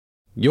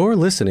You're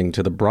listening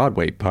to the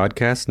Broadway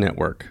Podcast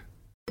Network.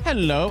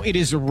 Hello, it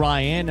is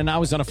Ryan, and I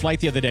was on a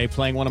flight the other day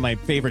playing one of my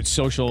favorite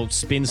social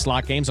spin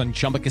slot games on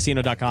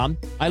ChumbaCasino.com.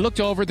 I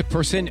looked over at the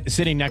person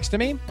sitting next to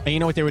me, and you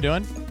know what they were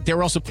doing? They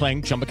were also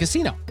playing Chumba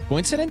Casino.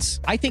 Coincidence?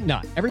 I think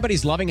not.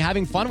 Everybody's loving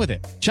having fun with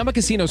it. Chumba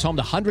Casino is home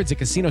to hundreds of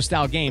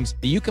casino-style games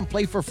that you can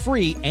play for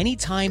free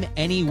anytime,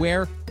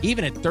 anywhere,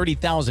 even at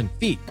 30,000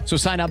 feet. So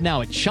sign up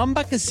now at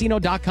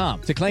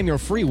ChumbaCasino.com to claim your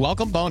free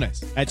welcome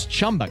bonus. That's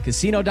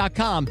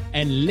ChumbaCasino.com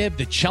and live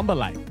the Chumba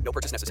life. No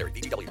purchase necessary.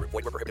 VGW. Void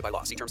where prohibited by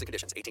law. See terms and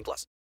conditions.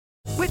 18+.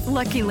 With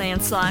Lucky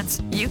Land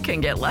Slots, you can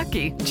get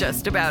lucky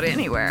just about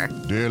anywhere.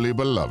 Dearly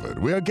beloved,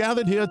 we are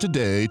gathered here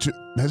today to...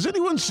 Has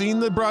anyone seen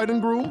the bride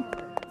and groom?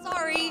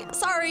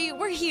 Sorry,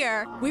 we're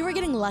here. We were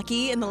getting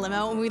lucky in the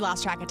limo and we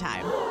lost track of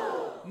time.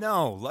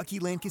 No, Lucky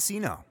Land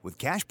Casino, with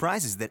cash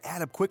prizes that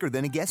add up quicker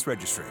than a guest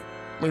registry.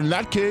 In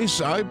that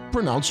case, I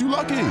pronounce you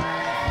lucky.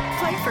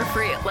 Play for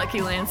free at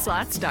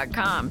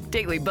LuckyLandSlots.com.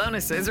 Daily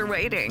bonuses are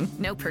waiting.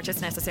 No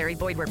purchase necessary.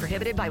 Void where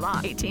prohibited by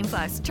law.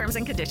 18+. Terms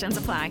and conditions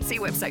apply. See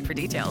website for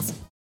details.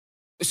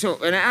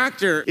 So an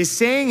actor is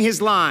saying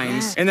his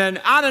lines, and then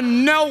out of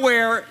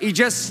nowhere, he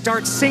just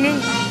starts singing.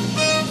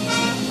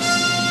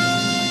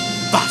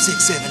 5,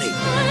 6, 7, 8.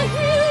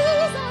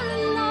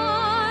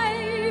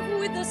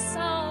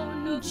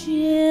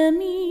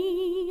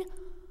 Jimmy,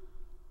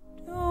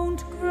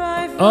 don't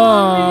cry for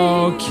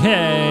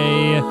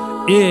Okay,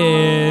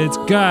 it's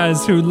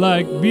Guys Who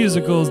Like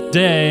Musicals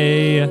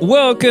Day.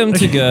 Welcome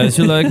to Guys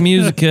Who Like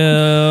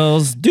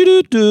Musicals.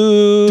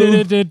 Do-do-do.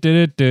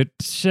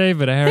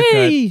 Shave it, a haircut.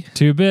 Hey.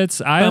 2 bits.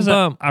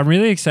 Bum. I'm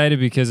really excited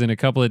because in a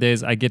couple of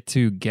days I get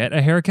to get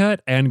a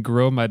haircut and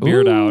grow my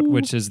beard out,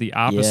 which is the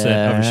opposite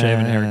of a shave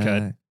and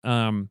haircut.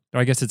 Or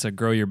I guess it's a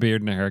grow your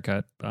beard and a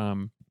haircut.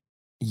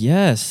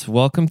 Yes,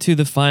 welcome to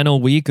the final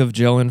week of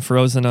Joe and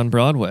Frozen on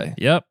Broadway.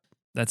 Yep,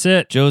 that's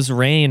it. Joe's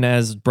reign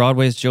as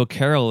Broadway's Joe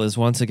Carroll is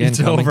once again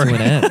coming to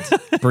an end.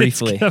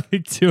 Briefly. It's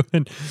coming to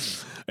an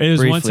It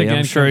is once again.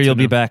 I'm sure you'll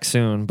be back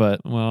soon, but...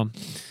 Well,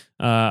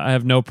 I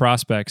have no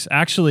prospects.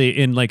 Actually,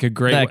 in like a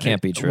great... That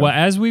can't be true. Well,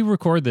 as we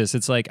record this,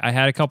 it's like I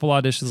had a couple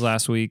auditions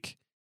last week,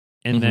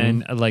 and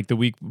then like the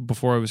week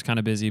before I was kind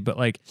of busy, but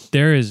like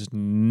there is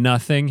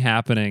nothing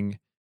happening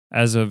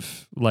as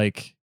of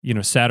like...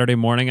 Saturday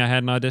morning I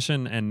had an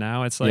audition, and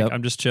now it's like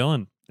I'm just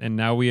chilling. And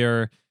now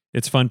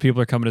it's fun.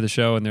 People are coming to the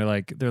show, and they're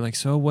like,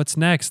 so what's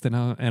next?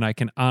 And I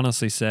can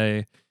honestly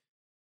say,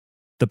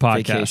 the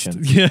podcast.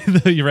 Yeah,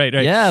 you're right.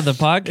 Yeah, the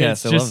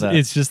podcast. I love that.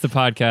 It's just the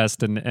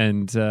podcast,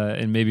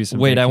 and maybe some.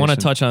 Wait, vacation. I want to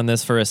touch on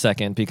this for a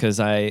second because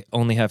I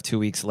only have 2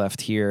 weeks left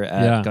here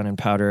at Gun and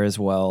Powder as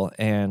well,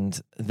 and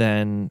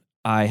then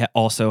I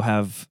also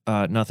have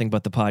nothing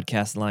but the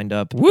podcast lined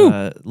up.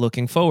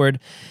 Looking forward.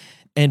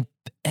 And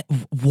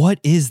what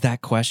is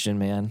that question,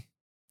 man?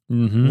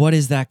 Mm-hmm. What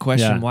is that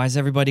question? Why is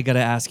everybody got to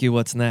ask you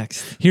what's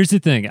next? Here's the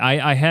thing.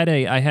 I had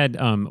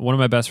one of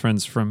my best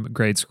friends from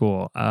grade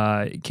school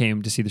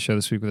came to see the show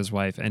this week with his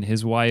wife, and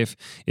his wife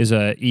is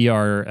an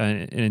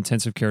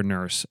intensive care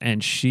nurse,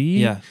 and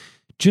she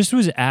just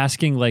was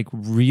asking like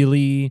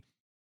really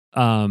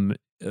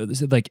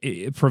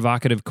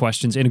provocative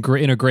questions in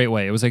a great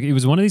way. It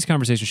was one of these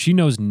conversations. She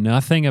knows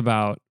nothing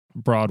about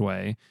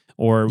Broadway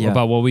or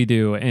about what we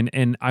do.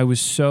 And I was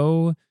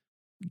so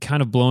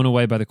kind of blown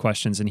away by the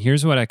questions. And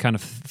here's what I kind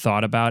of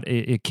thought about.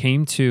 It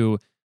came to,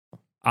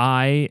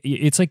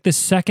 it's like the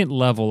second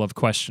level of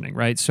questioning,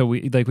 right? So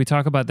we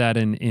talk about that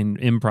in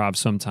improv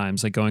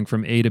sometimes, like going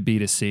from A to B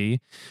to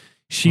C.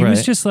 She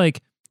was just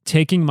like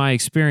taking my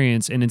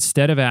experience, and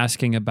instead of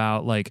asking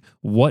about like,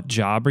 what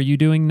job are you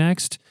doing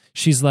next?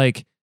 She's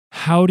like,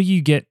 how do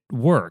you get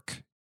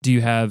work? Do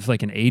you have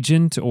like an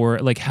agent, or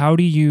like how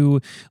do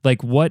you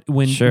like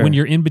when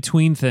you're in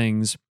between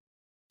things?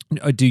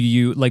 Do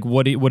you like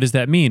what does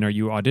that mean? Are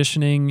you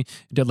auditioning?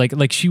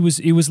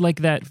 It was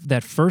like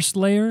that first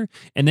layer,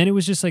 and then it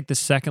was just like the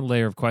second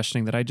layer of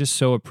questioning that I just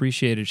so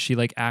appreciated. She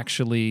like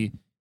actually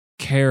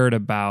cared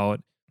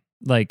about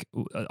like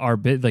our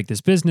like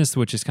this business,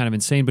 which is kind of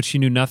insane, but she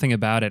knew nothing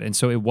about it, and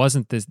so it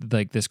wasn't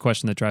this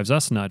question that drives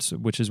us nuts,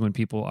 which is when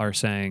people are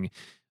saying,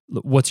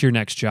 "What's your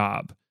next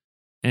job?"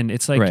 And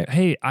it's like,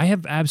 hey, I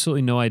have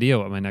absolutely no idea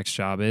what my next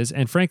job is.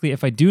 And frankly,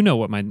 if I do know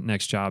what my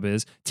next job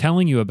is,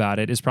 telling you about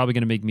it is probably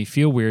going to make me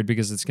feel weird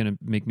because it's going to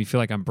make me feel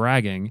like I'm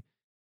bragging,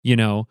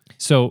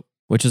 So,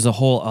 which is a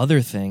whole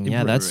other thing.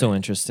 Yeah, that's so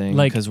interesting.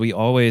 Because we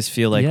always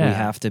feel like we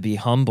have to be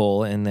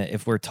humble, and that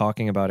if we're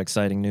talking about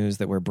exciting news,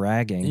 that we're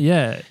bragging.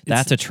 Yeah,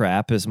 that's a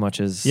trap as much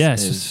as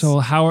So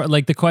how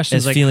like the question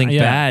is like feeling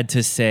bad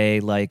to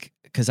say like,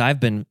 because I've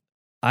been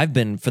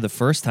for the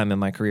first time in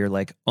my career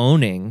like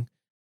owning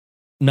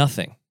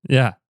nothing.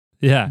 Yeah.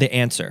 The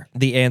answer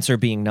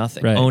being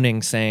nothing. Right.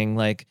 Owning, saying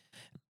like,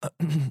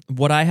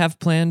 what I have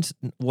planned,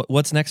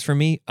 what's next for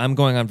me? I'm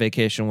going on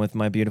vacation with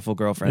my beautiful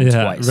girlfriend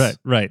twice.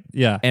 Right.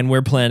 Yeah. And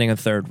we're planning a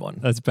third one.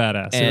 That's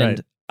badass.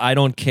 And I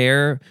don't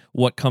care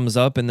what comes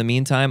up in the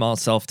meantime. I'll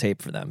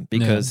self-tape for them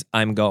because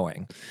I'm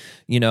going.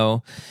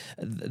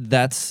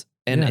 That's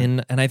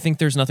And I think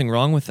there's nothing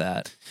wrong with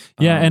that.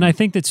 Yeah, and I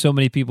think that so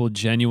many people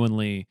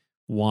genuinely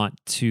want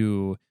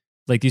to,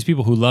 like, these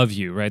people who love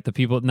you, right? The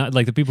people, not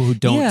like the people who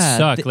don't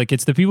suck. Like,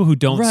 it's the people who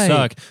don't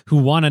suck who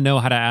want to know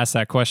how to ask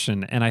that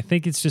question. And I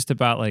think it's just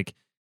about, like,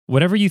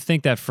 whatever you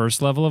think that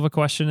first level of a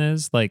question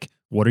is, like,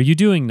 what are you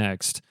doing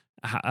next?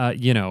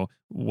 You know,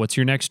 what's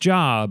your next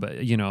job?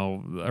 You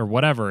know, or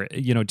whatever.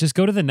 You know, just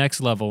go to the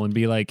next level and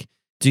be like,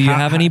 do you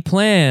have any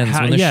plans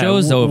when the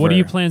show's over? What are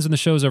your plans when the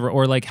show's over?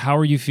 Or, like, how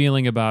are you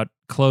feeling about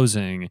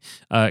closing?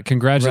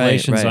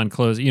 Congratulations on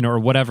closing, you know, or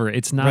whatever.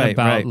 It's not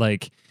about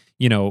like,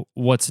 you know,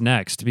 what's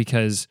next,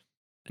 because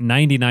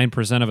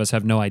 99% of us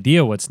have no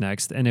idea what's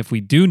next. And if we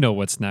do know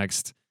what's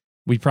next,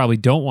 we probably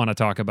don't want to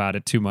talk about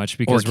it too much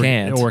because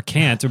or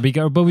can't,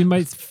 but we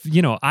might,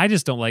 you know, I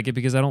just don't like it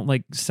because I don't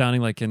like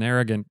sounding like an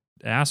arrogant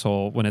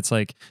asshole when it's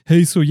like,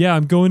 hey, so yeah,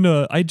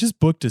 I just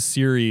booked a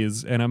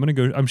series and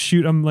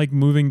I'm like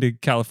moving to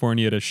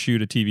California to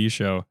shoot a TV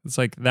show. It's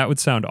like, that would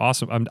sound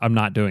awesome. I'm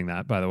not doing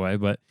that, by the way,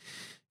 but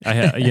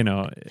you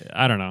know,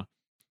 I don't know.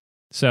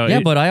 So yeah,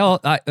 but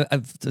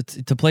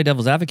to play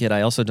devil's advocate,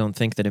 I also don't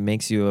think that it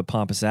makes you a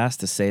pompous ass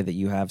to say that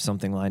you have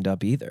something lined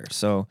up either.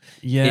 So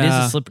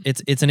yeah,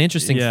 it's an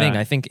interesting thing.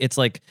 I think it's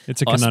like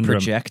it's a us conundrum.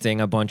 projecting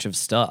a bunch of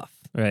stuff.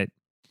 Right.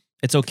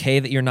 It's okay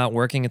that you're not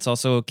working. It's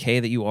also okay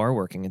that you are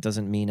working. It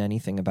doesn't mean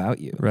anything about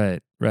you.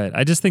 Right.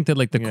 I just think that,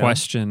 like, the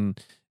question,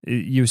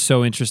 it was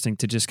so interesting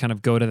to just kind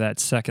of go to that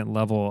second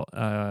level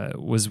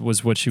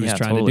was what she was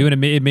trying to do.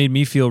 And it made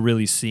me feel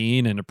really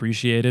seen and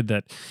appreciated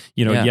that,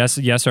 you know,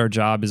 yes, our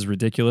job is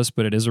ridiculous,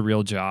 but it is a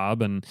real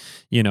job. And,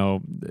 you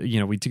know,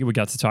 we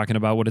got to talking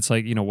about what it's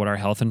like, you know, what our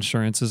health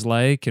insurance is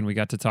like. And we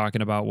got to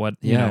talking about what,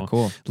 you know,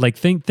 cool. like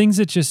things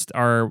that just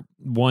are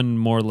one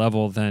more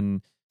level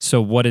than, so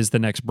what is the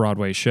next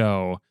Broadway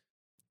show?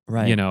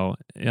 Right. You know,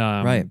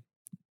 right.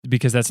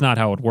 Because that's not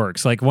how it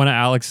works. Like, one of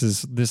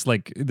Alex's this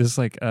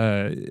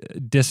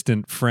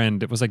distant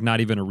friend, it was like not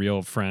even a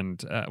real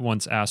friend,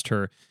 once asked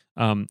her,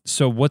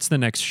 so what's the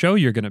next show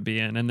you're going to be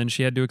in? And then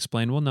she had to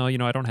explain, well, no, you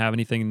know, I don't have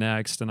anything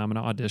next and I'm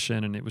going to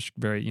audition. And it was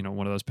very, you know,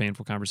 one of those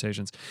painful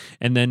conversations.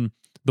 And then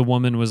the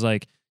woman was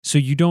like, so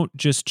you don't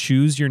just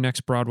choose your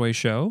next Broadway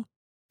show?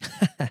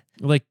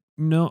 Like,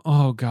 no,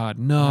 oh God,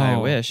 no.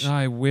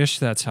 I wish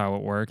that's how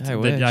it worked.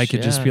 I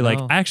could just be like,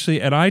 actually,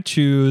 and I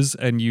choose,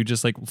 and you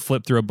just like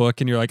flip through a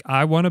book and you're like,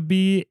 I want to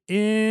be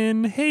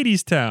in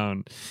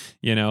Hadestown.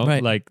 You know,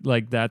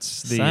 like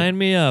that's the sign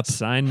me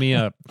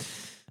up.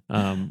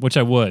 Which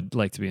I would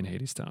like to be in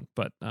Hadestown,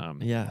 but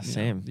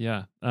same.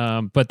 Yeah.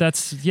 But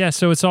that's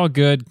so it's all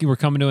good. We're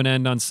coming to an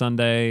end on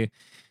Sunday.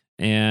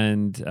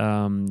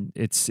 And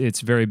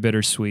it's very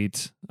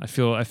bittersweet. I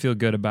feel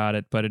good about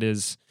it, but it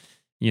is,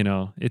 you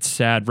know, it's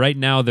sad. Right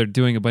now, they're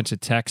doing a bunch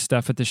of tech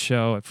stuff at the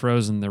show at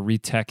Frozen. They're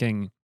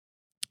reteching.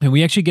 And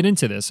we actually get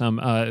into this.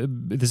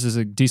 This is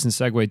a decent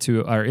segue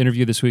to our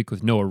interview this week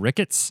with Noah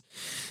Ricketts,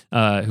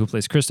 who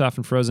plays Kristoff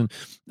in Frozen.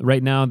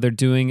 Right now, they're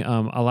doing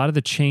a lot of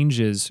the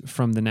changes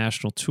from the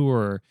national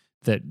tour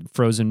that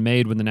Frozen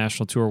made when the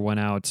national tour went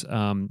out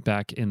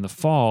back in the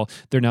fall.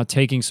 They're now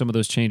taking some of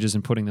those changes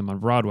and putting them on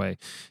Broadway.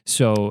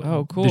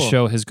 So cool. The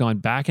show has gone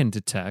back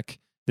into tech.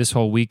 This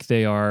whole week,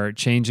 they are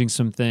changing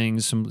some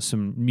things,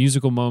 some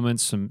musical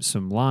moments,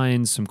 some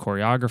lines, some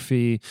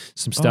choreography,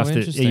 some stuff.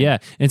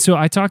 And so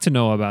I talked to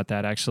Noah about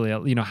that, actually.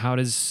 You know, how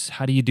do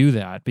you do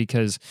that?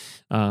 Because,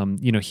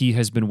 you know, he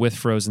has been with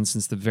Frozen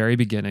since the very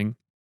beginning.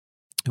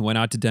 He went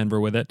out to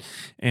Denver with it.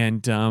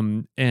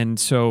 And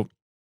so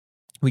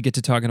we get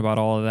to talking about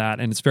all of that.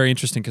 And it's very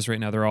interesting because right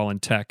now they're all in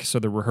tech. So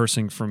they're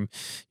rehearsing from,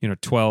 you know,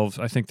 12.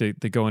 I think they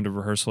go into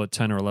rehearsal at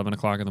 10 or 11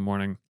 o'clock in the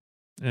morning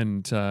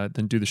and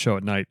then do the show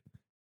at night.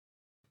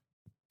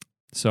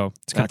 So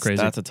it's kind of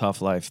crazy. That's a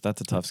tough life.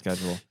 That's a tough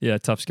schedule. Yeah,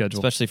 tough schedule.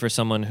 Especially for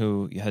someone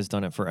who has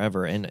done it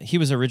forever. And he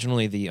was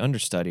originally the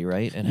understudy,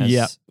 right? And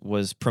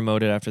was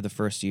promoted after the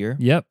first year.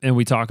 Yep. And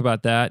we talk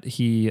about that.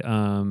 He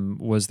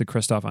was the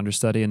Kristoff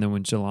understudy. And then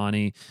when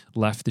Jelani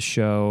left the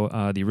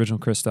show, the original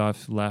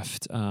Kristoff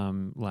left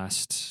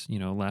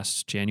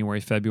last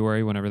January,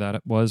 February, whenever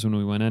that was when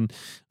we went in.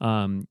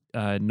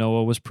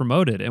 Noah was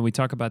promoted, and we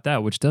talk about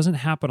that, which doesn't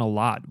happen a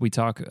lot. We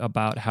talk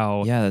about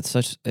how it's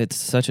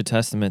such a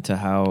testament to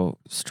how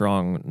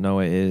strong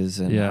Noah is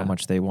and how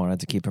much they wanted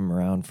to keep him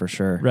around for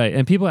sure. Right.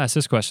 And people ask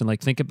this question, like,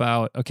 think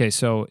about, okay,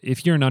 so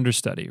if you're an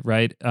understudy,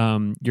 right?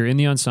 You're in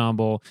the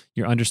ensemble,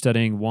 you're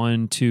understudying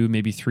 1, 2,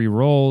 maybe 3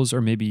 roles,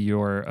 or maybe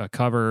you're a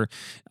cover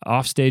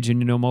off stage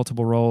and you know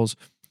multiple roles.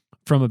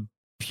 From a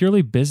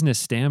purely business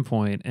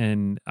standpoint,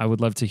 and I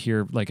would love to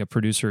hear like a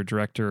producer,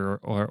 director,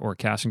 or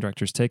casting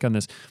director's take on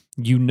this.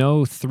 You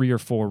know 3 or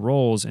 4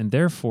 roles, and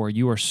therefore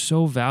you are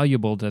so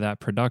valuable to that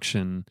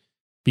production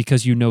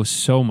because you know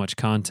so much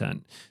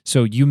content.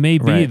 So you may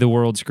be the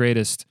world's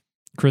greatest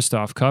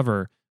Kristoff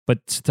cover, but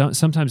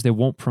sometimes they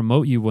won't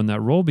promote you when that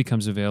role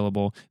becomes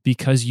available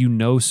because you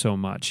know so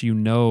much. You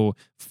know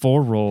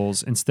 4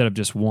 roles instead of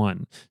just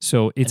 1.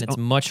 So it's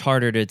much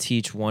harder to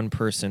teach one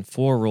person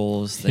 4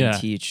 roles than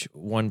teach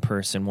one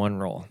person 1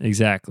 role.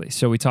 Exactly.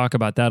 So we talk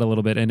about that a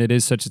little bit, and it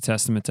is such a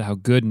testament to how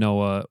good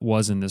Noah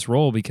was in this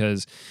role,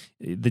 because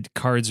the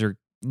cards are,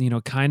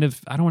 kind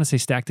of, I don't want to say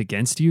stacked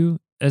against you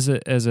as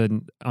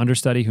an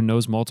understudy who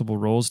knows multiple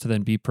roles to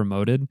then be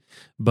promoted,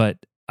 but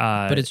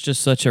it's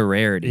just such a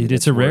rarity.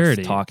 It's a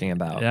rarity talking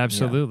about.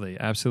 Absolutely,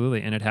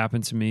 absolutely. And it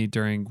happened to me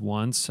during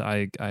once.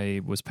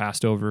 I was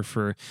passed over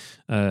for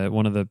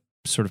one of the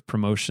sort of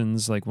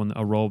promotions, like when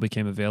a role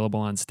became available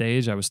on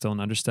stage. I was still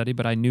an understudy,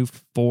 but I knew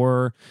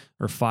 4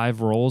 or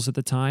 5 roles at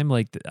the time.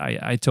 Like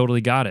I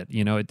totally got it.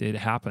 It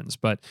happens.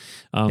 But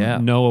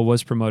Noah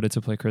was promoted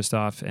to play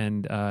Kristoff,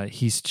 and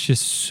he's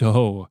just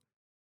so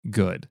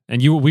good.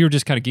 And we were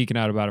just kind of geeking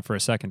out about it for a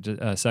second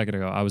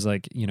ago. I was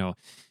like,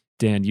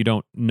 Dan, you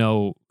don't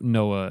know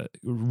Noah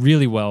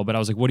really well, but I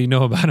was like, what do you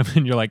know about him?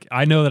 And you're like,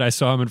 I know that I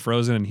saw him in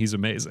Frozen and he's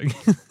amazing.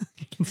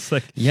 It's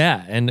like,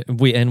 and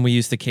we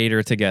used to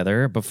cater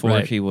together before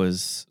he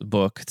was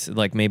booked,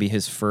 like maybe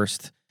his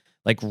first,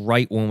 like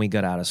right when we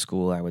got out of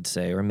school, I would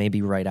say, or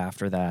maybe right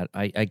after that.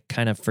 I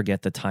kind of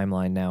forget the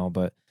timeline now,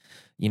 but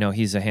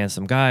he's a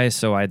handsome guy,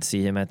 so I'd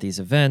see him at these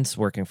events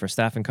working for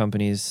staffing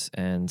companies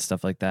and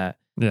stuff like that.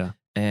 Yeah.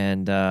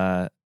 And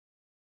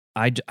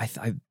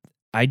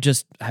I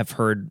just have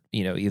heard,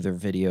 either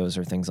videos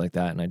or things like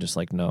that, and I just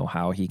know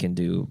how he can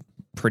do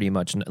pretty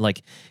much,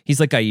 like, he's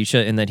like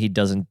Aisha in that he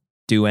doesn't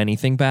do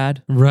anything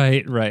bad.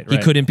 Right. He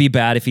couldn't be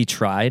bad if he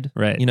tried.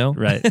 Right.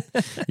 Right.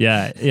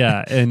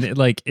 Yeah. And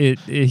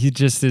he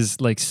just is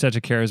like such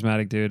a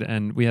charismatic dude.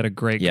 And we had a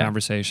great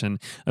conversation.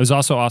 It was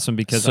also awesome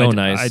because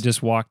I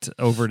just walked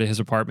over to his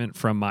apartment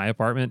from my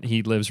apartment.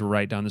 He lives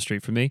right down the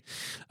street from me.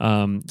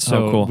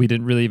 So we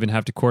didn't really even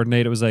have to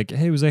coordinate. It was like,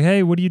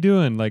 hey, what are you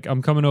doing? Like,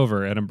 I'm coming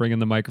over and I'm bringing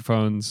the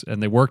microphones,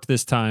 and they worked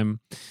this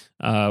time.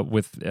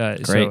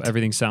 So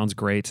everything sounds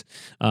great.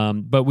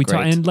 But we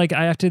talked, and like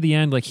after the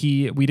end, like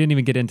we didn't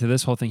even get into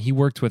this whole thing. He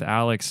worked with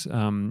Alex,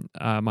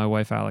 my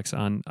wife Alex,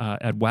 on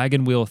at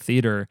Wagon Wheel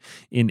Theater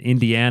in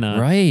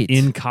Indiana,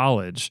 in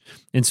college.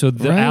 And so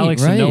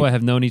Alex and Noah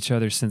have known each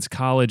other since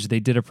college. They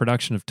did a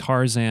production of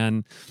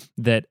Tarzan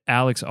that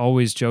Alex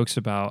always jokes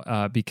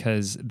about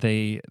because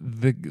the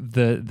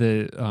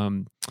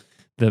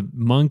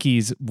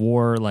monkeys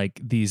wore like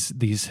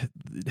these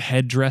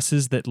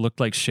headdresses that looked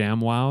like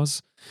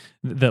ShamWows,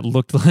 that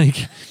looked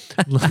like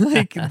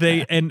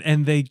they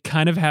and they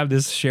kind of have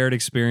this shared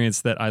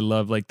experience that I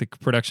love. Like the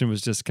production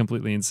was just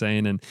completely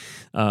insane, and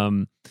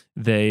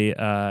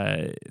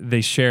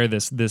they share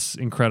this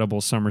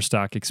incredible summer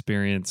stock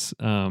experience.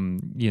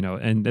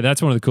 And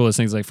that's one of the coolest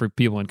things, like for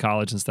people in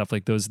college and stuff,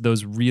 like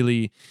those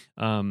really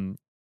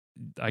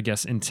I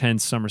guess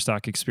intense summer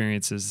stock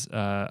experiences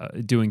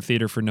doing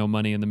theater for no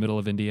money in the middle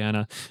of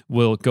Indiana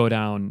will go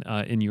down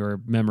in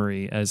your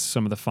memory as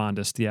some of the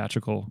fondest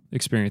theatrical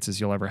experiences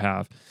you'll ever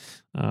have.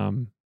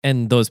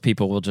 And those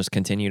people will just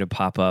continue to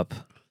pop up.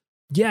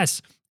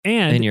 Yes.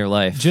 And in your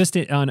life, just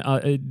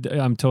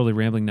I'm totally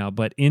rambling now,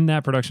 but in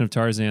that production of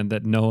Tarzan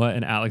that Noah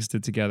and Alex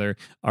did together,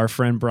 our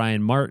friend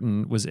Brian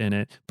Martin was in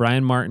it.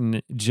 Brian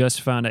Martin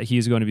just found out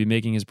he's going to be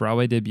making his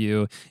Broadway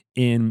debut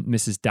in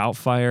Mrs.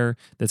 Doubtfire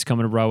that's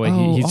coming to Broadway.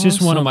 He's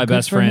just one of my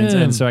best friends,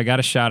 and so I got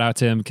to shout out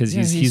to him because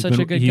he's such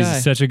a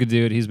good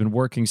dude. He's been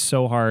working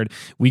so hard.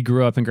 We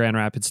grew up in Grand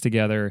Rapids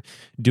together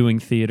doing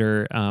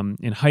theater.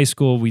 In high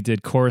school, we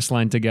did Chorus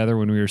Line together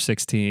when we were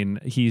 16.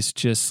 He's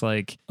just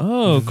like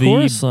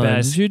Chorus Line.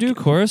 Best. Did you do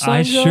Chorus Line?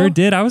 I sure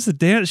did. I was a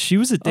dance. She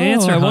was a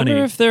dancer. I wonder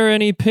honey. if there are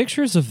any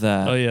pictures of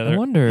that. Oh yeah, I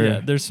wonder.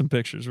 Yeah, there's some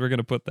pictures. We're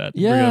gonna put that.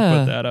 Yeah. We're gonna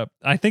put that up.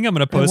 I think I'm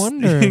gonna post. I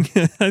wonder.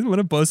 I'm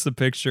gonna post a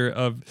picture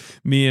of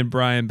me and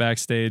Brian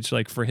backstage,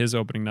 like for his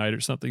opening night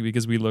or something,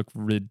 because we look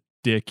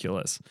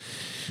ridiculous.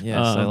 Yes,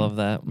 I love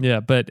that.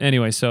 Yeah, but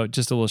anyway, so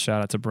just a little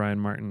shout out to Brian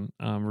Martin.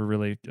 We're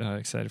really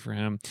excited for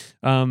him.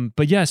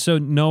 But yeah, so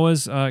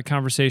Noah's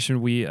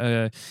conversation, we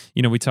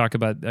talk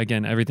about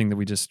again everything that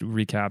we just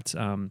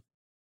recapped.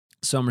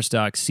 Summer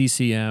stock,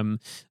 CCM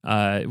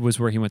was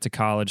where he went to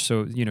college.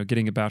 So,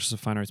 getting a Bachelor's of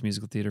Fine Arts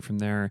Musical Theater from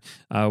there.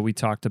 We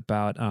talked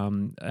about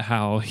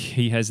how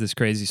he has this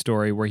crazy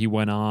story where he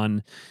went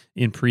on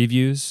in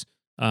previews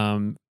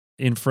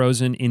in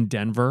Frozen in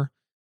Denver.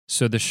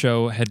 So the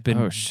show had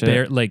been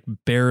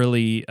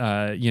barely,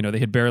 they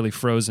had barely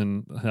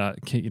frozen.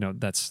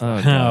 That's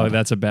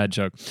that's a bad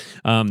joke.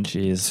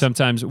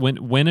 Sometimes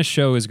when a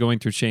show is going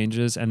through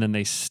changes and then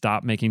they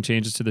stop making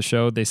changes to the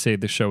show, they say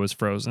the show is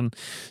frozen.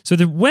 So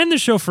when the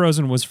show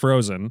Frozen was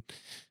frozen,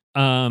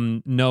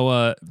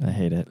 Noah, I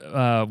hate it,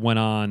 went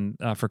on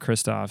for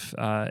Kristoff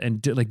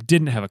and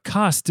didn't have a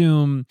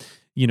costume.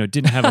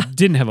 Didn't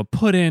have a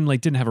put in,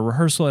 didn't have a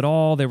rehearsal at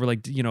all. They were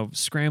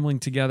scrambling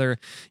together,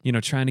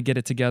 trying to get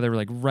it together.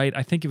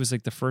 I think it was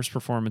the first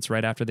performance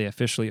right after they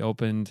officially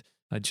opened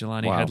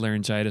Jelani had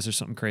laryngitis or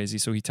something crazy.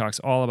 So he talks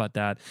all about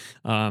that.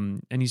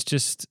 And he's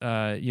just,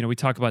 we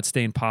talk about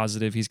staying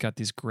positive. He's got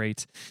these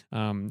great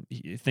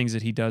things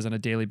that he does on a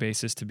daily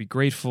basis to be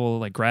grateful,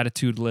 like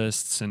gratitude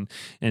lists and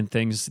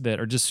things that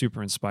are just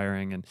super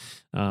inspiring. And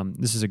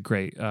this is a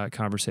great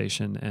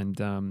conversation.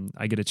 And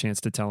I get a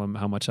chance to tell him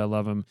how much I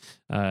love him.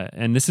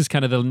 And this is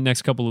kind of the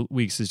next couple of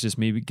weeks is just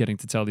me getting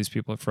to tell these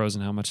people at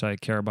Frozen how much I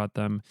care about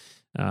them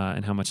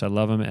and how much I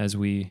love them as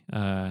we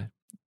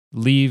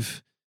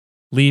leave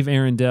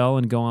Arendelle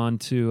and go on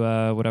to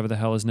whatever the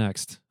hell is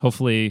next.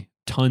 Hopefully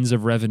tons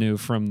of revenue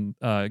from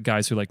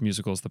Guys Who Like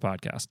Musicals, the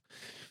podcast,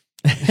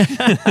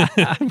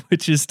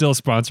 which is still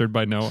sponsored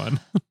by no one.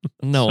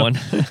 No one.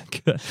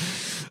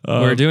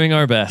 We're doing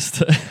our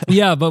best.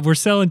 Yeah, but we're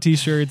selling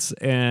t-shirts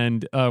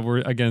and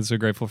we're, again, so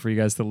grateful for you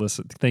guys to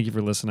listen. Thank you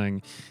for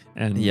listening.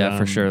 And yeah,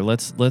 for sure.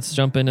 Let's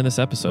jump into this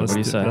episode. What do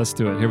you say? Let's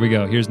do it. Here we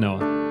go. Here's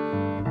Noah.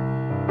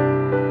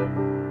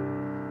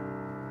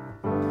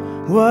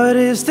 What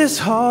is this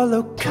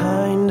hollow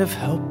kind of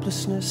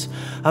helplessness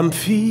I'm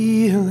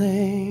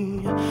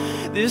feeling?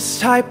 This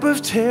type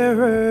of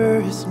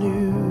terror is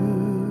new.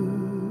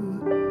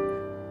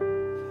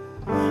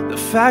 The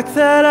fact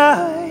that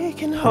I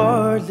can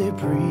hardly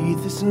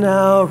breathe is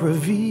now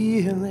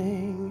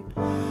revealing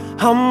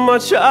how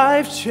much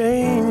I've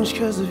changed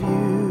because of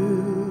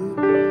you.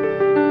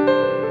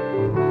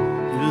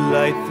 You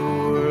light the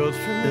world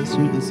for me.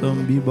 Shooting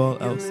some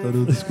b-ball outside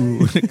of the school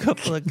with a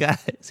couple of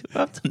guys who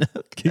up to no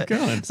good. Keep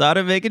going.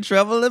 Started making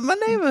trouble in my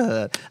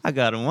neighborhood. I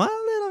got in one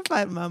little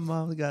fight. My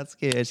mom got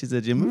scared. She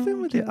said, "You move in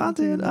with your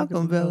auntie and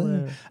uncle in Bel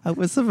Air." I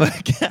whistled for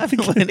a cat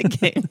when it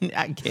came.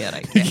 I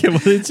can't. Yeah,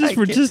 well, it's just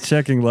we're just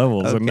checking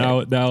levels, okay. And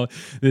now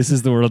this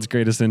is the world's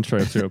greatest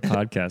intro to a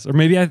podcast. Or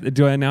maybe I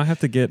now have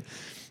to get.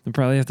 I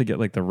probably have to get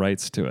like the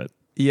rights to it.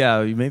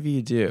 Yeah, maybe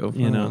you do.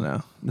 You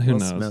know, Who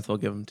knows? Smith will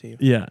give them to you.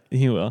 Yeah,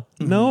 he will.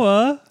 Mm-hmm.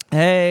 Noah.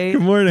 Hey.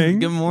 Good morning.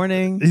 Good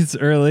morning. It's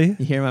early.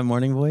 You hear my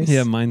morning voice?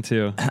 Yeah, mine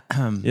too.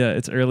 Yeah,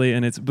 it's early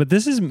but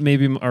this is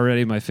maybe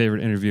already my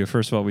favorite interview.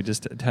 First of all, we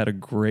just had a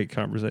great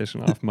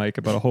conversation off mic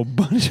about a whole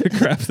bunch of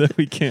crap that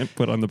we can't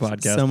put on the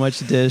podcast. So much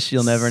dish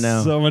you'll never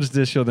know. So much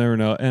dish you'll never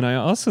know. And I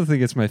also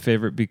think it's my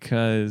favorite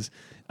because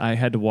I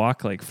had to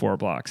walk like 4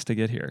 blocks to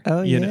get here.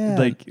 Oh, you yeah.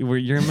 know, like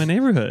you're in my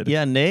neighborhood.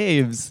 Yeah,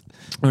 Naves.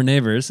 We're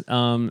neighbors.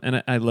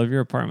 And I love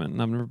your apartment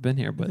and I've never been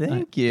here, but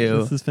thank you.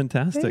 This is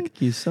fantastic. Thank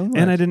you so much.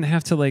 And I didn't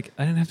have to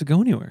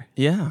go anywhere.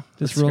 Yeah.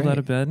 Just rolled out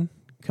of bed.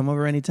 Come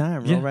over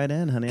anytime. Roll right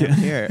in, honey. I'm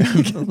here.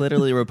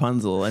 Literally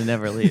Rapunzel. I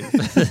never leave.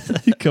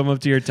 You come up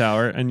to your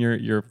tower and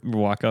you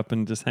walk up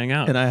and just hang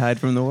out. And I hide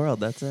from the world.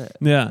 That's it.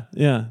 Yeah,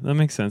 that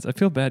makes sense. I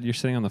feel bad you're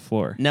sitting on the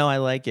floor. No, I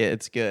like it.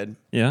 It's good.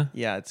 Yeah?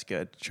 Yeah, it's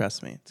good.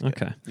 Trust me. It's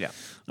good. Okay. Yeah.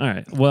 All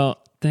right. Well,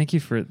 thank you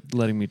for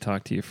letting me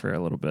talk to you for a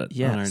little bit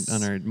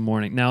on our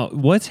morning. Now,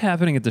 what's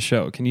happening at the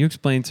show? Can you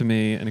explain to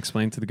me and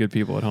explain to the good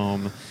people at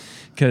home?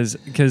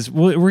 Because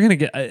we're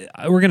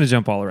gonna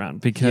jump all around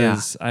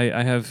because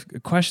I have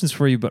questions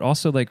for you, but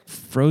also like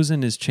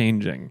Frozen is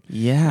changing.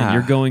 Yeah, and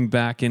you're going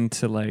back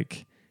into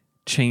like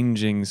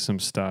changing some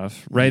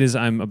stuff right as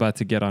I'm about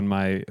to get on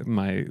my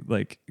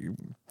like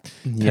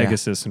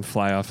Pegasus and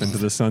fly off into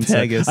the sunset.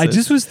 Pegasus. I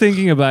just was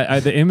thinking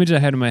about the image I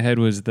had in my head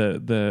was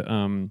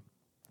the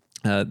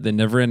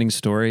Never-Ending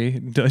Story.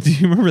 Do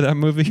you remember that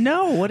movie?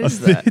 No, what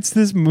is that? It's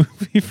this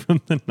movie from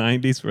the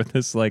 90s where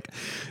this like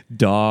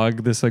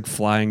dog, this like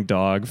flying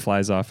dog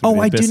flies off.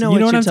 Oh, I do know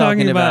what I'm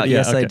talking about. Yeah,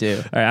 yes, okay. I do.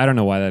 All right, I don't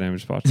know why that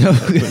image popped up.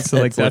 So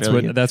like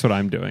that's what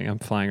I'm doing. I'm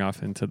flying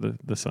off into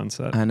the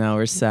sunset. I know,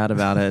 we're sad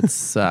about it. It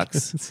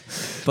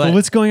sucks. But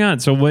what's going on?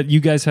 So what you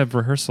guys have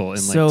rehearsal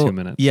in like 2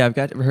 minutes? Yeah, I've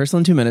got rehearsal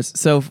in 2 minutes.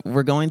 So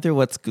we're going through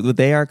what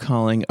they are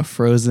calling a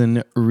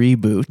Frozen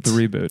reboot. The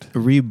reboot.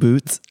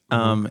 Reboots.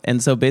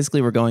 And so basically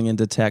we're going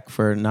into tech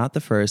for not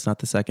the first, not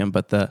the second,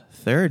 but the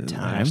third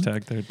time.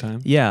 Hashtag third time.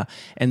 Yeah.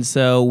 And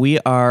so we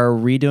are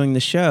redoing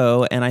the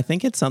show, and I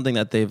think it's something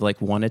that they've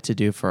like wanted to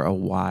do for a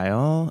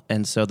while.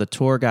 And so the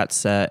tour got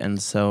set, and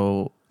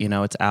so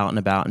it's out and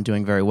about and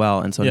doing very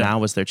well. And so now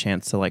was their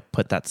chance to like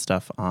put that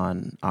stuff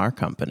on our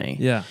company.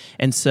 Yeah.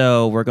 And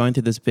so we're going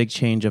through this big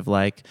change of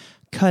like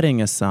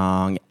cutting a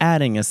song,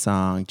 adding a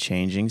song,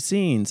 changing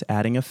scenes,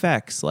 adding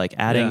effects, like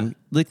adding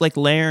like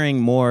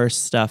layering more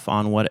stuff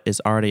on what is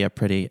already a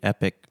pretty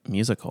epic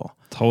musical.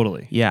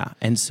 Totally. Yeah.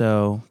 And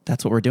so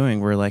that's what we're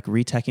doing. We're like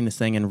reteching this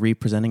thing and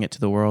representing it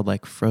to the world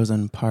like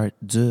Frozen Part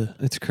 2.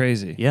 It's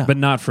crazy. Yeah. But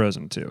not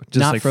Frozen 2. Just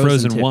not like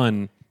Frozen 2.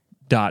 1.2.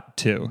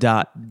 -2.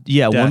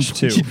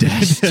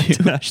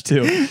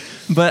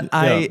 But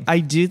I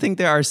do think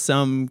there are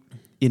some,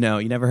 you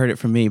never heard it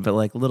from me, but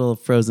like little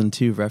Frozen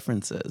 2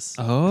 references.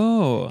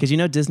 Oh.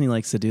 Because Disney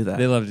likes to do that.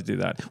 They love to do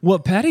that. Well,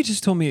 Patty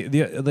just told me,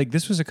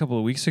 this was a couple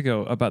of weeks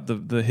ago, about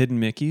the hidden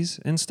Mickeys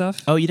and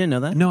stuff. Oh, you didn't know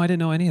that? No, I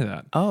didn't know any of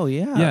that. Oh,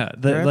 yeah. Yeah.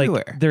 They're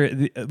everywhere.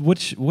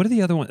 What are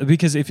the other ones?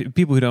 Because if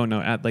people who don't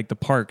know, at like the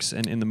parks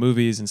and in the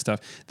movies and stuff,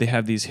 they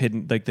have these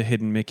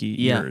hidden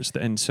Mickey ears.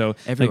 And so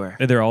everywhere.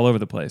 Like, they're all over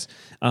the place.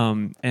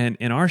 And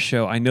in our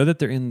show, I know that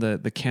they're in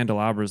the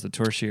candelabras, the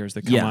torchieres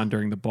that come on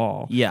during the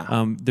ball. Yeah.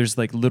 There's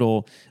like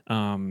little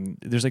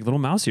there's like little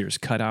mouse ears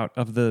cut out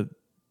of the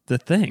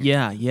thing.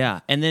 Yeah.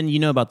 And then you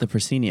know about the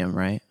proscenium,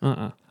 right?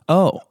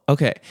 Oh,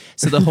 okay.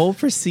 So the whole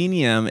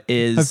proscenium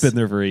is... I've been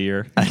there for a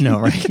year. I know,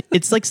 right?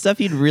 It's like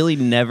stuff you'd really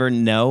never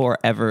know or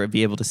ever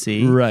be able to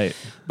see. Right.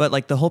 But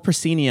like the whole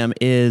proscenium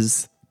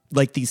is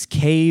like these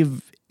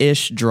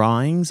cave-ish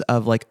drawings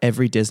of like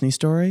every Disney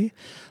story.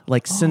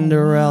 Like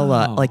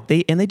Cinderella. Wow. Like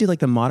they do like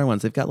the modern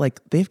ones. They've got like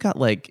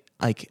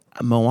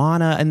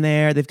Moana in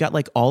there. They've got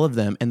like all of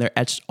them, and they're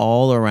etched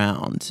all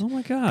around. Oh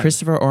my God.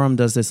 Christopher Oram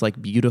does this like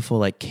beautiful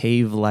like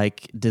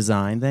cave-like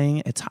design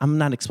thing. I'm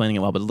not explaining it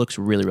well, but it looks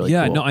really, really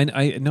cool. Yeah, no,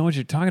 I know what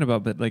you're talking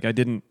about, but like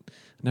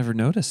never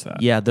noticed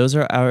that. Yeah, those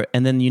are our,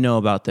 and then you know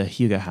about the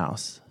Huga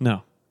house.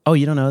 No. Oh,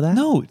 you don't know that?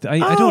 No,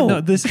 I don't know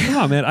this. Come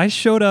on, man! I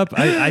showed up.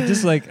 I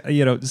just like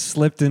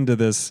slipped into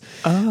this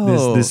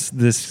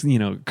this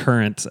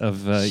current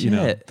of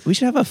We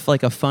should have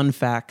a fun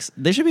facts.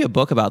 There should be a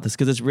book about this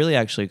because it's really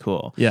actually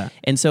cool. Yeah.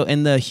 And so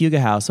in the Huga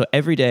house, so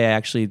every day I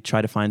actually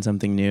try to find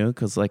something new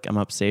because like I'm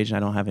upstage and I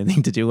don't have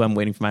anything to do. I'm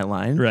waiting for my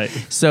line. Right.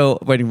 So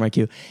waiting for my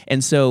cue.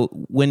 And so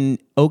when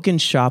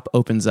Oaken's shop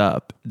opens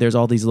up, there's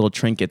all these little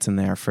trinkets in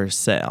there for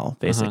sale,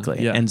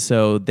 basically. Yeah. And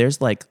so there's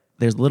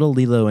little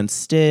Lilo and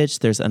Stitch.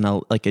 There's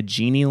a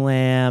genie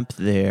lamp.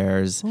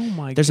 There's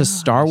a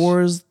Star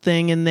Wars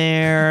thing in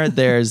there.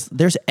 There's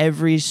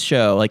every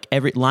show, like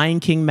every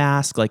Lion King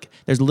mask. Like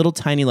there's little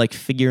tiny like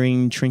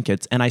figurine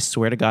trinkets. And I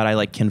swear to God, I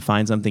like can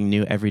find something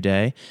new every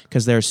day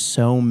because there's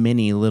so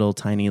many little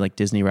tiny like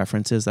Disney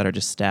references that are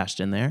just stashed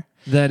in there.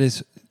 That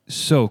is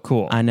so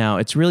cool. I know.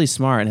 It's really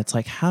smart. And it's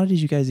like, how did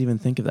you guys even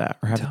think of that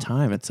or have the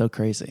time? It's so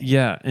crazy.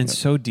 Yeah. And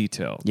so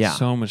detailed. Yeah.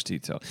 So much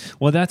detail.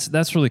 Well,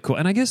 that's really cool.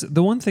 And I guess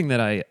the one thing that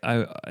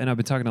and I've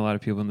been talking to a lot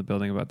of people in the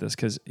building about this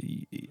because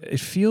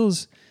it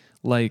feels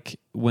like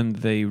when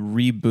they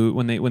reboot,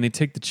 when they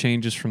take the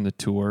changes from the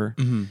tour,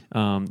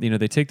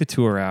 they take the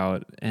tour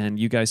out, and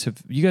you guys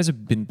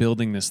have been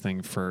building this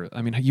thing for.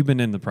 I mean, you've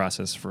been in the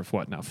process for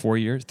what now? 4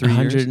 years? 3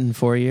 years?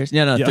 104 years?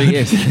 No, 3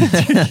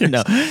 years.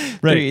 No,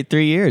 right.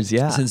 3 years.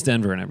 Yeah, since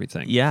Denver and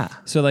everything. Yeah.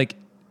 So like,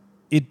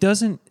 it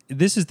doesn't.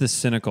 This is the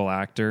cynical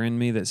actor in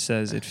me that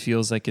says it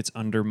feels like it's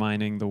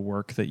undermining the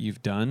work that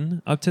you've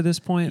done up to this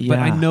point. But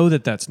I know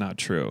that that's not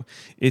true.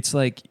 It's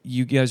like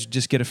you guys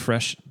just get a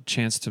fresh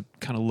chance to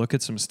kind of look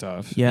at some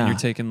stuff. Yeah. And you're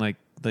taking like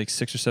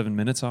 6 or 7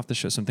 minutes off the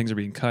show. Some things are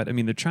being cut. I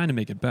mean, they're trying to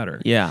make it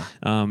better. Yeah.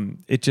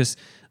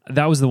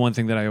 That was the one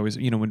thing that I always,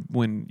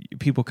 when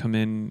people come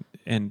in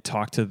and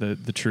talk to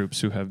the troops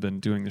who have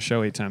been doing the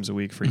show 8 times a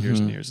week for years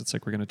and years, it's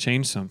like, we're going to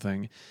change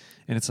something.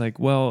 And it's like,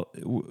 well,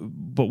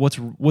 but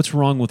what's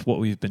wrong with what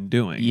we've been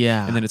doing?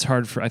 Yeah. And then it's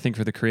hard for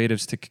the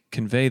creatives to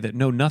convey that,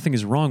 no, nothing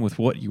is wrong with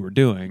what you were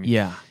doing.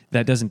 Yeah.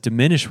 That doesn't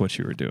diminish what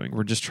you were doing.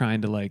 We're just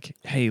trying to like,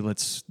 hey,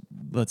 let's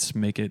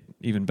make it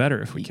even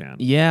better if we can.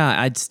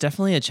 Yeah, it's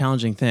definitely a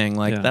challenging thing.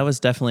 Like that was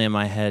definitely in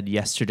my head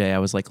yesterday. I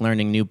was like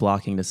learning new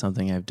blocking to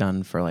something I've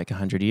done for like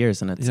 100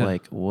 years. And it's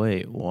like,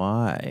 wait,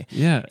 why?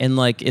 Yeah. And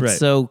like, it's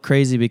so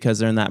crazy because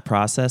they're in that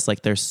process.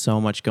 Like there's so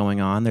much going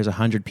on. There's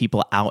 100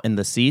 people out in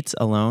the seats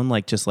alone,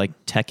 like just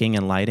like teching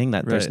and lighting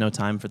that there's no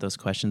time for those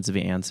questions to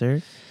be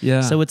answered.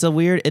 Yeah. So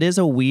it is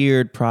a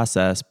weird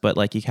process, but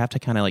like you have to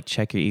kind of like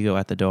check your ego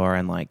at the door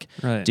and like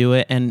do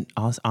it and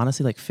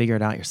honestly like figure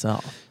it out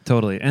yourself.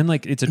 Totally. And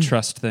like it's a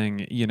trust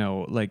thing,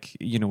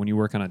 when you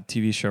work on a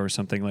TV show or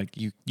something, like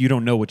you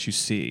don't know what you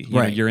see. You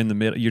know, you're in the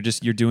middle,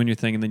 you're doing your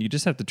thing, and then you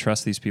just have to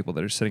trust these people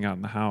that are sitting out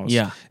in the house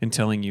and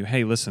telling you,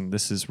 hey, listen,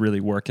 this is really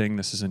working.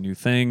 This is a new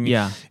thing.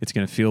 Yeah. It's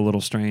going to feel a little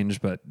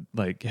strange, but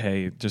like,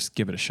 hey, just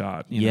give it a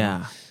shot.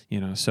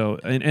 So,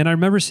 and I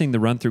remember seeing the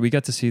run through. We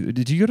got to see,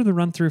 did you go to the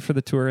run through for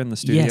the tour in the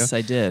studio? Yes,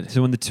 I did.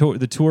 So when the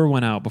tour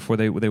went out before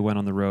they went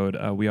on the road,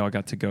 we all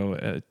got to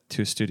go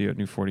to a studio at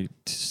New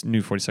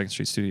 42nd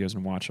Street Studios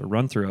and watch a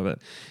run through of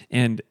it.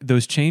 And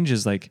those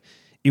changes, like,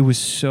 it was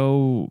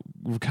so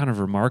kind of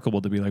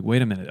remarkable to be like,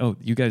 wait a minute, oh,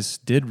 you guys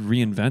did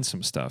reinvent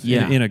some stuff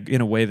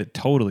in a way that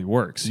totally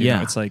works. You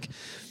know, it's like,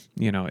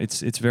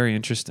 it's very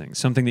interesting.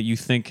 Something that you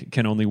think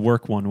can only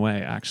work one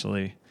way,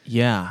 actually.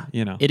 Yeah.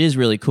 It is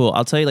really cool.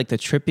 I'll tell you, like, the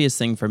trippiest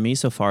thing for me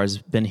so far has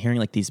been hearing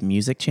like these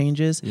music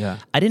changes. Yeah.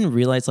 I didn't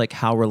realize like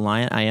how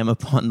reliant I am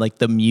upon like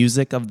the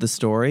music of the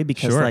story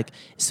because like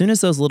as soon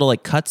as those little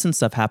like cuts and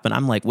stuff happen,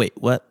 I'm like, wait,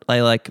 what?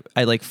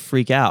 I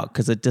freak out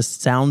because it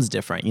just sounds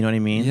different. You know what I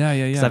mean?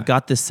 Yeah. Because I've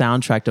got this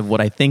soundtrack of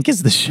what I think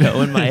is the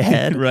show in my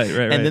head. Right.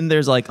 And then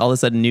there's like all of a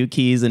sudden new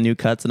keys and new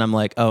cuts, and I'm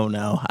like, oh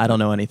no, I don't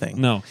know anything.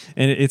 No.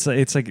 And it's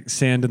like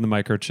sand in the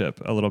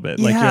microchip a little bit.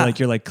 Like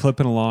you're like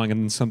clipping along,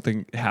 and then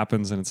something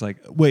happens, and it's like,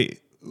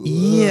 wait.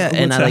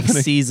 And I like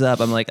seize up.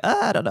 I'm like,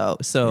 I don't know.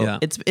 So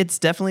it's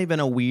definitely been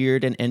a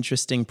weird and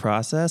interesting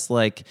process.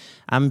 Like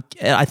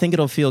I think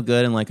it'll feel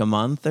good in like a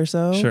month or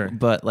so. Sure.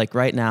 But like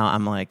right now,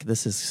 I'm like,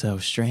 this is so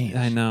strange.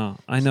 I know.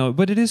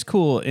 But it is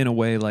cool in a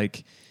way.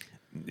 Like,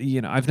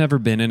 I've never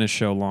been in a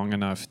show long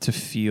enough to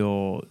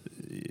feel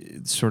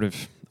sort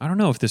of, I don't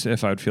know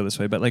if I would feel this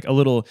way, but like a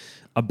little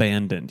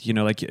abandoned,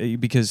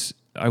 because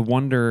I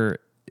wonder,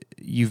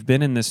 you've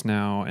been in this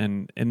now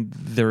and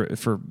there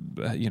for,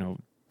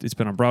 it's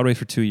been on Broadway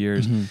for 2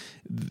 years,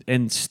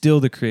 and still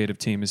the creative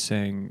team is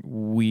saying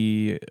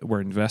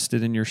we're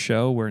invested in your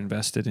show, we're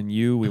invested in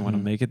you, we want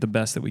to make it the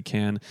best that we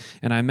can.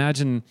 And I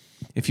imagine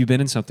if you've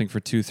been in something for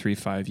 2, 3,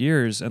 5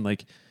 years, and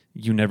like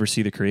you never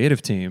see the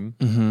creative team,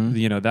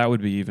 you know, that would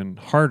be even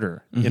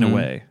harder in a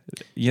way,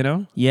 you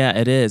know? Yeah,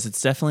 it is.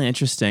 It's definitely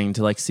interesting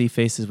to like see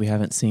faces we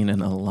haven't seen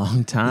in a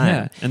long time.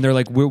 Yeah. And they're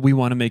like, we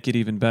want to make it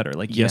even better.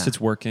 Like, yes, it's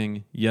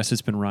working. Yes,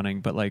 it's been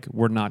running, but like,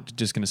 we're not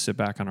just going to sit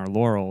back on our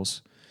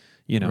laurels.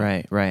 You know?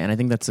 Right. And I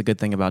think that's the good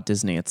thing about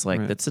Disney. It's like,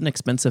 it's an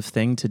expensive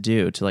thing to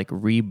do, to like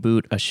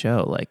reboot a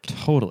show. Like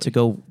totally. To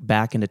go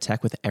back into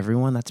tech with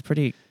everyone, that's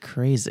pretty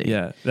crazy.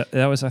 Yeah.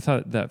 That was, I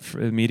thought that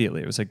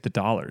immediately, it was like the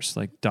dollars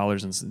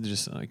and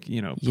just like,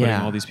 you know, putting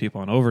all these people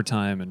on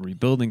overtime and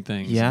rebuilding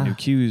things and new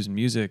cues and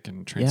music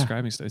and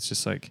transcribing stuff. It's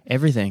just like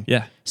everything.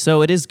 Yeah.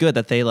 So it is good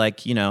that they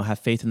like, you know, have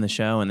faith in the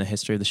show and the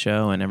history of the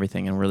show and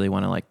everything and really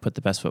want to like put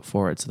the best foot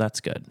forward. So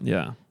that's good.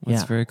 Yeah.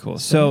 That's very cool.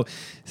 So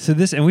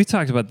this, and we've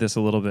talked about this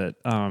a little bit.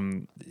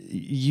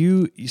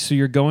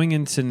 You're going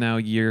into now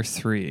year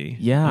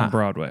 3 on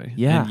Broadway.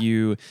 Yeah. And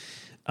you,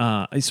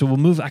 so we'll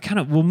move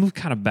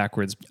kind of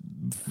backwards,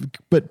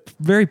 but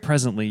very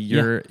presently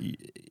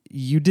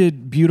you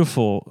did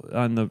Beautiful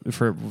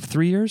for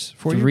 3 years,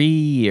 4 years? 3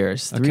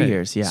 years. 3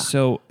 years, yeah.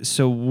 So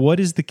what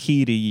is the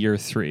key to year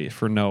 3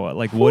 for Noah?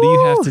 Like, what do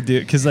you have to do?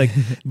 Because like,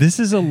 this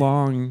is a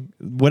long,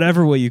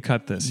 whatever way you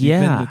cut this, you've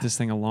been with this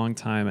thing a long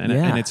time,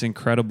 and it's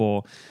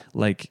incredible.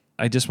 Like,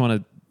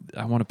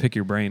 I want to pick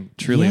your brain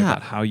truly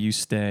about how you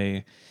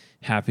stay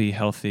happy,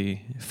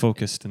 healthy,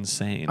 focused, and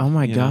sane. Oh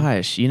my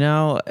gosh. You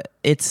know,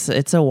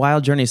 it's a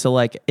wild journey. So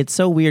like, it's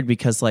so weird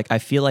because like, I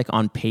feel like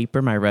on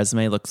paper, my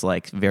resume looks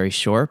like very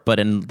short, but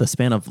in the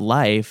span of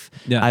life,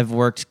 I've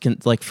worked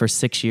like for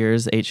 6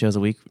 years, 8 shows a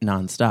week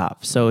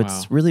nonstop. So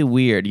it's really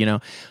weird, you know,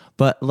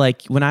 but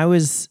like when I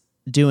was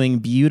doing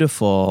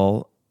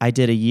Beautiful, I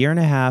did a year and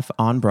a half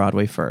on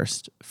Broadway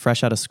first,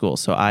 fresh out of school.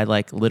 So I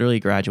like literally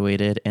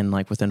graduated and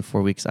like within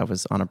 4 weeks I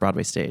was on a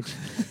Broadway stage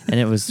and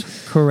it was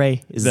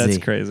crazy. That's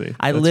crazy.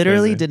 I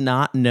literally did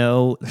not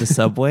know the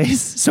subways.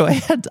 So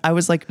I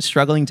was like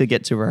struggling to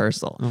get to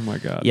rehearsal. Oh my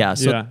God. Yeah.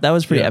 So that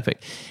was pretty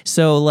epic.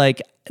 So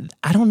like,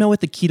 I don't know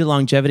what the key to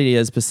longevity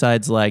is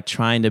besides like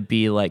trying to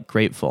be like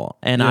grateful.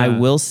 And I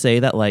will say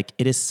that like,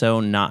 it is so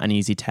not an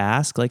easy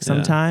task. Like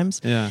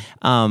sometimes,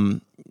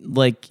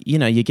 like, you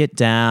know, you get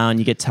down,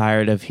 you get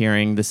tired of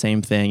hearing the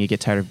same thing, you get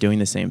tired of doing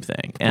the same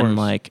thing. And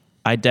like,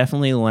 I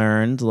definitely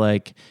learned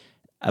like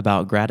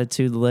about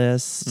gratitude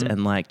lists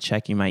and like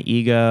checking my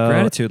ego.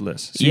 Gratitude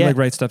lists. So you like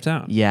write stuff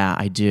down? Yeah,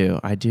 I do.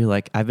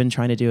 Like, I've been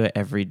trying to do it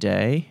every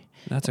day.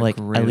 That's like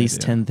a great at least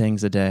idea. 10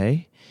 things a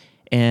day.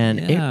 And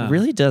it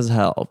really does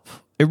help.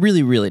 It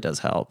really, really does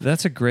help.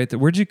 That's a great,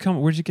 where'd you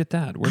get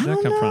that? Where'd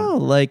that come from?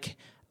 Like,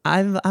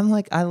 I'm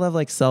like, I love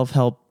like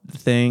self-help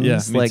things.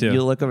 Yeah, me like too.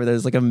 you look over,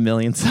 there's like a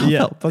million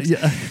self-help books.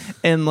 Yeah.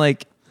 And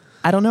like,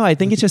 I don't know. I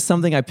think it's just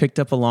something I picked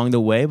up along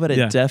the way, but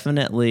it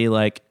definitely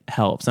like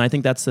helps. And I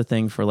think that's the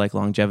thing for like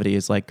longevity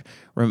is like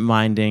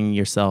reminding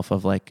yourself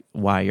of like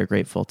why you're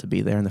grateful to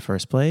be there in the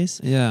first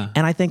place. Yeah.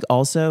 And I think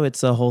also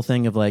it's a whole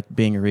thing of like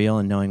being real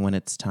and knowing when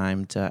it's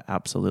time to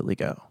absolutely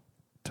go.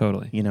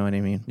 Totally. You know what I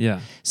mean? Yeah.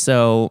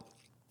 So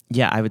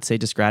yeah, I would say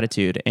just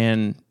gratitude.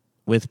 And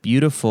with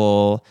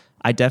Beautiful,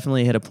 I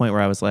definitely hit a point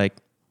where I was like,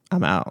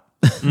 I'm out.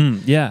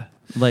 Yeah.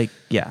 Like,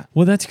 yeah.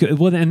 Well, that's good.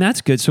 Well, and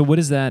that's good. So what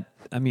is that?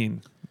 I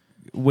mean,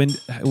 when...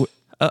 there's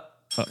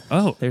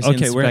the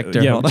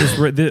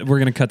inspector. We're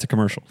going to cut to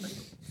commercial.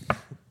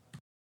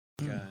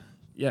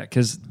 Yeah,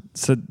 because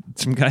some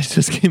guys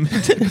just came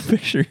and took a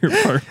picture of your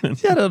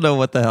apartment. I don't know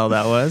what the hell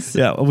that was.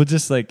 Yeah,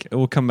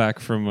 we'll come back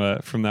from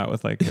that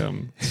with like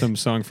some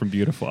song from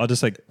Beautiful. I'll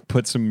just like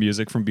put some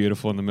music from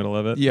Beautiful in the middle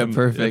of it. Yeah,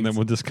 perfect. And then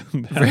we'll just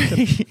come back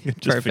and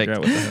just perfect. figure out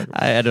what the heck.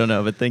 I don't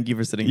know, but thank you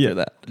for sitting through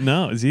that.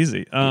 No, it's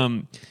easy.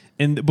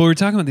 But we're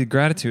talking about the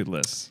gratitude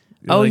list.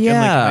 Oh, like,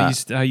 yeah. And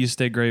like how you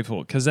stay grateful,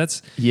 because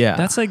that's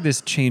like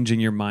this changing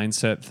your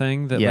mindset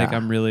thing that like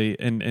I'm really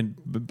and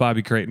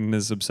Bobby Creighton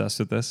is obsessed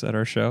with this at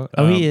our show.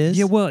 Oh, he is?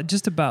 Yeah, well,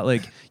 just about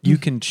like you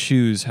can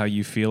choose how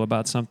you feel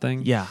about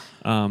something. Yeah.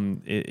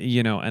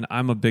 You know, and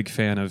I'm a big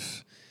fan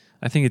of.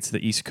 I think it's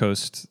the East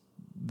Coast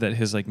that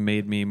has like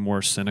made me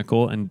more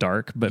cynical and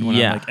dark, but when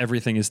I'm like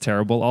everything is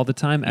terrible all the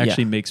time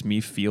actually makes me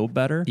feel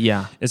better.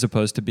 Yeah. As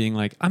opposed to being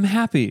like, I'm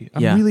happy.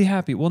 I'm really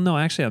happy. Well, no,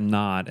 actually I'm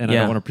not. And I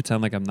don't want to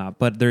pretend like I'm not.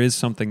 But there is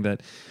something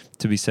that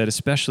to be said,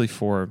 especially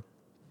for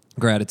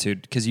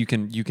gratitude, because you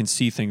can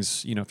see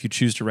things, you know, if you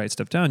choose to write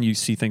stuff down, you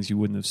see things you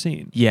wouldn't have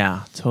seen.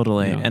 Yeah,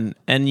 totally. You know?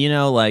 And you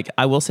know, like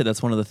I will say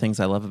that's one of the things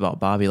I love about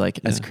Bobby.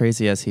 Like as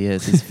crazy as he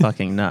is, he's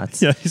fucking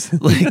nuts.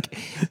 Like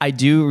I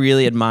do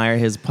really admire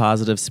his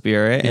positive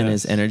spirit and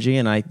his energy,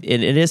 and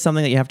it is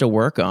something that you have to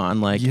work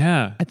on. Like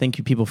I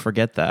think people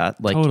forget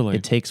that. Like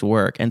it takes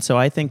work, and so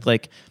I think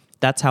like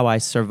that's how I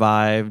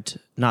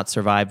not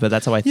survived, but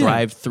that's how I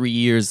thrived 3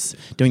 years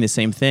doing the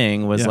same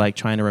thing, was like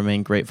trying to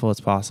remain grateful as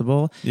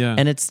possible. Yeah.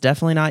 And it's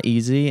definitely not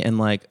easy. And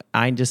like,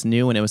 I just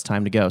knew when it was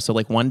time to go. So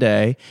like one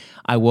day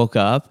I woke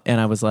up and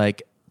I was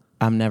like,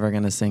 I'm never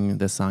going to sing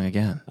this song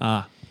again.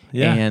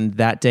 Yeah. And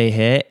that day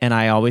hit, and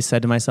I always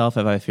said to myself,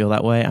 if I feel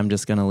that way, I'm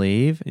just going to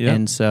leave. Yep.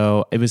 And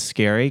so it was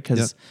scary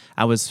because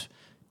I was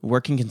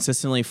working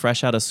consistently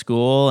fresh out of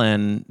school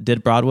and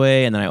did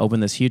Broadway, and then I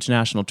opened this huge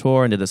national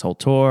tour and did this whole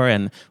tour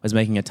and was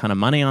making a ton of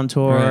money on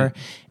tour. Right.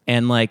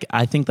 And like,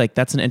 I think like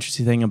that's an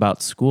interesting thing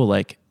about school.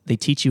 Like, they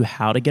teach you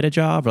how to get a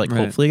job, or like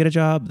hopefully get a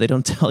job. They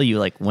don't tell you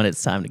like when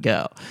it's time to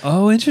go.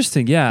 Oh,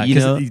 interesting. Yeah, you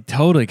know?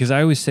 Totally. Because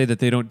I always say that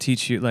they don't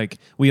teach you, like,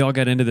 we all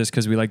got into this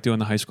because we like doing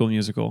the High School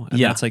Musical,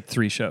 and that's like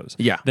 3 shows.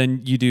 Yeah. Then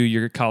you do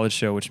your college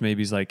show, which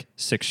maybe is like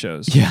 6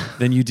 shows. Yeah.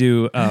 Then you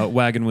do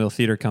Wagon Wheel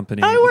Theater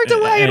Company. I worked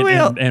at Wagon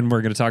Wheel, and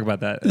we're going to talk about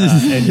that.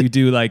 And you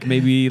do like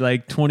maybe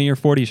like 20 or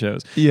 40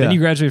 shows. Yeah. Then you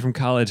graduate from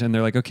college, and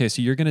they're like, okay,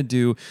 so you're going to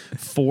do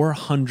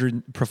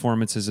 400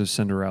 performances of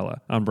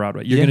Cinderella on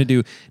Broadway. You're going to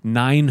do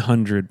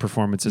 900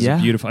 performances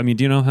of Beautiful. I mean,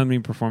 do you know how many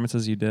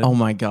performances you did? Oh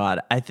my God.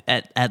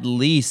 At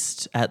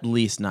least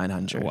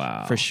 900.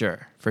 Wow. For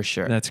sure.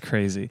 That's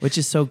crazy. Which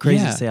is so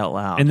crazy to say out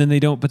loud. And then they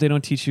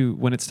don't teach you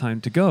when it's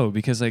time to go,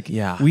 because like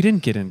we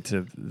didn't get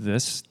into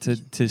this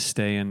to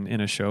stay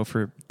in a show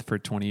for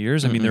 20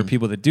 years. I mean, there are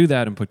people that do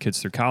that and put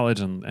kids through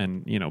college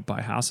and you know,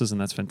 buy houses,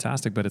 and that's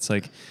fantastic. But it's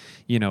like,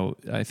 you know,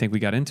 I think we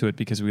got into it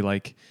because we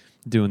like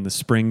doing the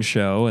spring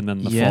show and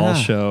then the fall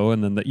show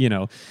and then the, you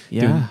know,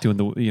 doing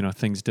the, you know,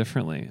 things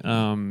differently.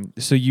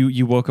 So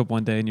you woke up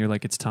one day and you're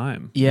like, it's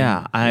time.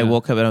 Yeah. I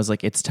woke up and I was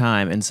like, it's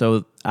time. And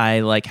so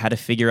I like had to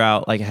figure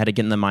out, like I had to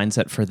get in the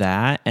mindset for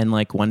that. And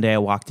like one day I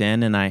walked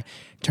in and I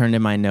turned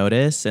in my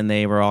notice, and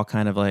they were all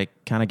kind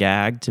of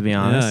gagged, to be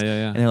honest.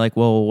 And they're like,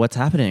 well, what's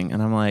happening?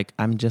 And I'm like,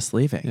 I'm just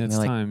leaving. Yeah, it's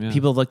like, time.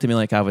 People looked at me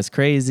like I was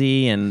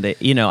crazy, and they,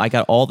 you know, I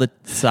got all the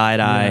side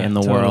eye in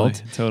the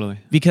world. Totally.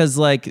 Because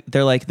like,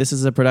 they're like, this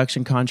is a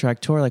production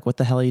contract tour. Like, what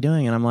the hell are you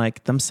doing? And I'm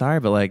like, I'm sorry,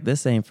 but like,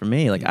 this ain't for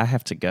me. Like, I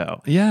have to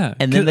go. Yeah.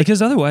 And then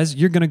because otherwise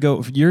you're going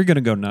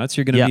to go nuts.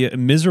 You're going to be a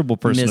miserable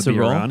person to be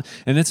around.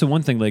 And that's the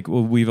one thing, like,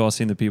 well, we've all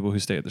seen the people who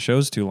stay at the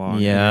shows too long.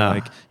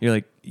 Yeah. You're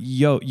like,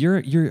 yo,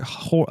 you're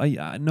whole,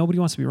 nobody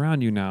wants to be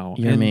around you now.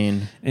 You're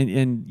mean.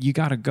 And you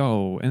got to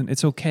go, and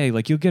it's okay.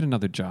 Like, you'll get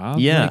another job.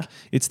 Yeah. Like,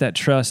 it's that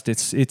trust.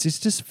 It's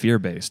just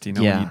fear-based, you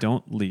know, when you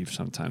don't leave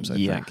sometimes, I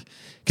think.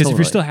 Because if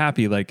you're still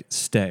happy, like,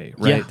 stay,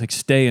 right? Yeah. Like,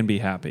 stay and be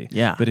happy.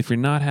 Yeah. But if you're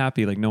not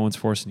happy, like, no one's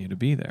forcing you to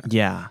be there.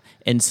 Yeah.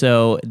 And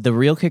so the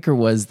real kicker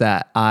was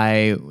that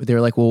they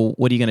were like, well,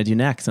 what are you going to do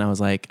next? And I was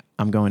like,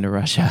 I'm going to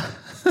Russia.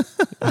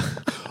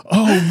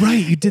 Oh,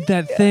 right. You did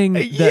that thing,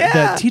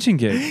 that teaching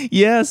gig.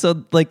 Yeah.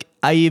 So like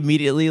I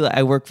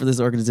work for this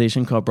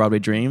organization called Broadway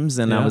Dreams.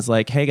 And I was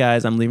like, hey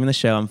guys, I'm leaving the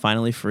show. I'm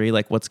finally free.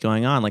 Like, what's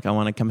going on? Like, I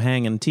want to come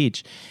hang and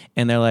teach.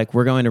 And they're like,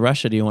 we're going to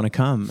Russia. Do you want to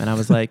come? And I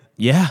was like,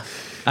 yeah,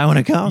 I want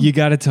to come. You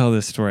got to tell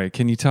this story.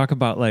 Can you talk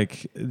about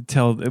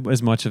tell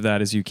as much of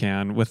that as you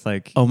can with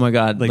oh my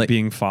God, like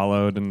being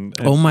followed and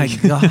oh my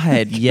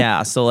God.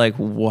 Yeah. So like,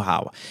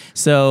 wow.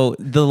 So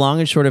the long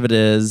and short of it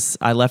is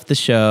I left the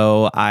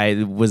show.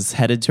 I was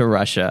headed to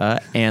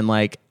Russia, and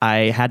like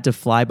I had to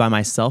fly by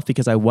myself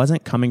because I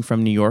wasn't coming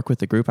from New York with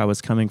the group. I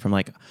was coming from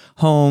like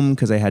home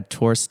because I had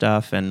tour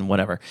stuff and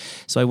whatever.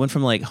 So I went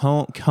from like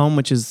home,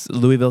 which is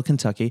Louisville,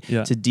 Kentucky,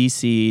 to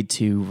DC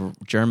to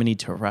Germany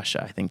to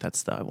Russia. I think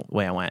that's the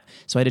way I went.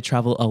 So I had to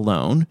travel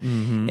alone.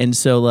 Mm-hmm. And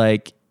so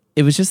like,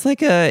 it was just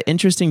like a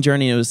interesting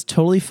journey. It was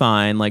totally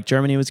fine. Like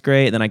Germany was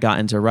great. Then I got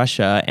into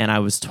Russia and I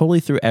was totally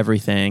through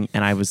everything.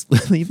 And I was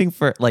leaving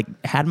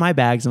had my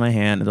bags in my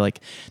hand. And they're like,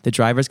 the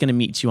driver's going to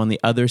meet you on the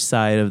other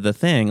side of the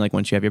thing. Like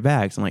once you have your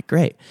bags, I'm like,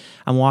 great.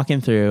 I'm walking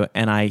through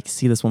and I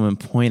see this woman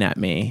point at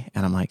me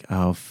and I'm like,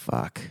 oh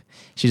fuck.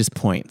 She just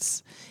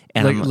points.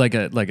 And like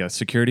a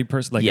security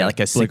person, like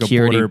a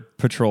security border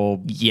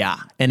patrol. Yeah.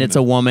 And it's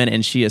a woman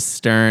and she is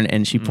stern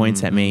and she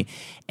points at me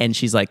and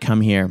she's like, come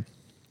here.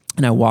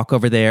 And I walk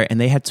over there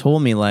and they had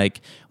told me like,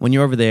 when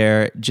you're over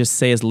there, just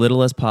say as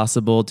little as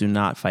possible. Do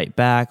not fight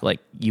back. Like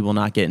you will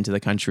not get into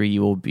the country.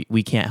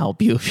 We can't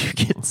help you if you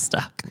get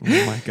stuck.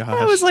 Oh my gosh.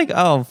 I was like,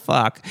 oh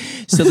fuck.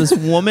 So this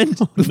woman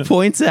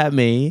points at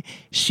me.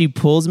 She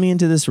pulls me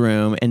into this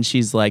room and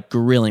she's like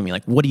grilling me.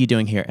 Like, what are you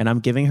doing here? And I'm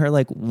giving her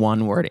like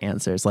 1-word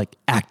answers, like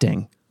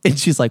acting. And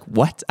she's like,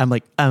 what? I'm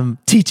like, I'm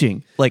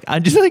teaching. Like,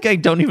 I'm just like, I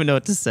don't even know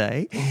what to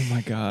say. Oh my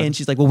God. And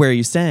she's like, well, where are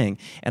you staying?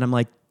 And I'm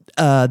like,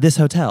 this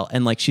hotel.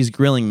 And like, she's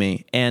grilling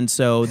me. And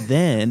so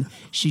then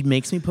she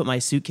makes me put my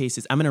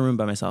suitcases. I'm in a room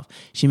by myself.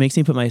 She makes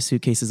me put my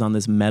suitcases on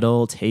this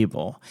metal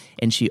table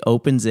and she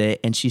opens it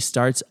and she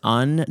starts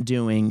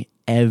undoing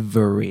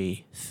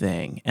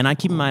everything. And I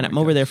keep in mind, I'm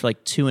over there for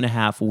like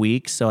 2.5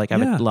 weeks. So like I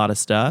have a lot of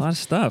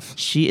stuff.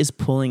 She is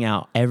pulling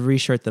out every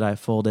shirt that I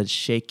folded,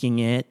 shaking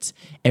it,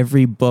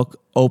 every book,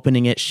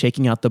 opening it,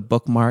 shaking out the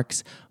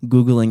bookmarks,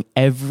 Googling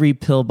every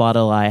pill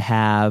bottle I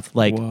have,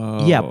 like,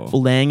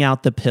 laying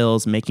out the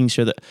pills, making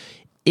sure that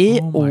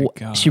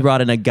she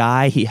brought in a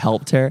guy, he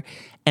helped her.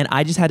 And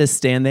I just had to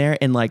stand there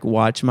and like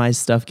watch my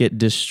stuff get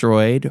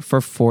destroyed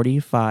for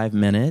 45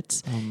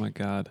 minutes. Oh my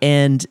God.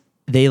 And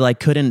they like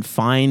couldn't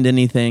find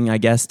anything, I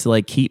guess, to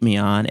like keep me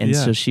on. And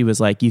so she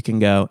was like, you can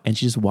go. And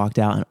she just walked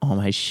out and all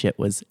my shit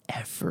was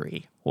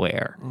everywhere.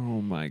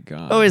 Oh my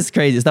God. Oh, it's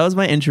crazy. So that was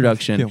my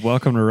introduction. Yeah,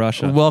 welcome to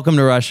Russia. Welcome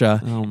to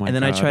Russia. Oh my And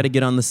then God. I tried to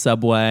get on the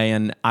subway,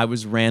 and I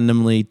was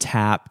randomly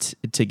tapped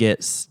to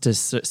get to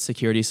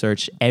security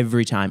search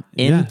every time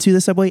into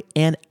the subway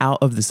and out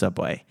of the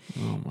subway.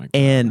 Oh my God.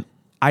 And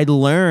I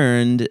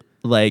learned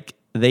like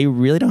they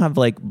really don't have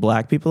like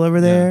black people over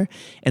there,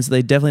 and so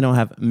they definitely don't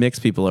have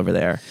mixed people over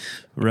there.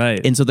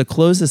 Right. And so the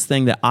closest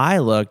thing that I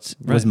looked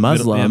was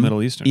Muslim.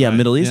 Middle Eastern. Yeah, right?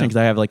 Middle Eastern, because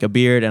I have like a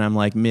beard and I'm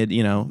like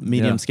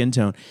medium skin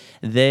tone.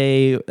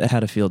 They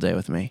had a field day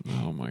with me.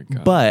 Oh my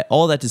God. But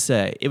all that to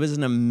say, it was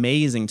an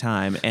amazing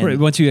time. And right.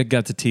 Once you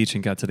got to teach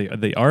and got to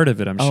the art of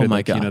it, I'm sure my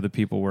like, God. the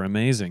people were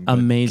amazing. But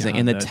Amazing. God,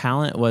 And the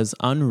talent was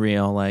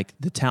unreal. Like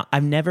the talent,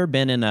 I've never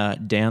been in a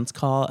dance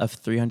call of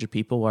 300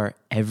 people where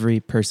every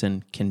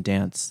person can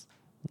dance.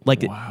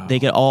 Like they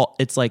get all,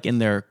 it's like in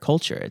their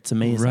culture. It's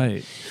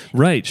amazing.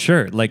 Right.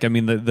 Sure. Like, I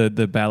mean,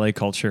 the ballet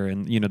culture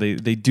and,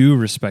 they do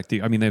respect they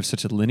have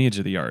such a lineage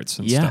of the arts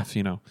and stuff,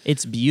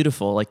 It's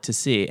beautiful, like to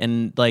see.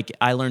 And like,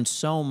 I learned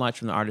so much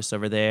from the artists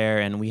over there,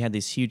 and we had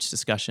these huge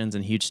discussions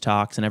and huge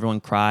talks, and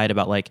everyone cried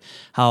about like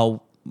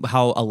how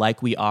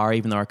alike we are,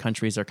 even though our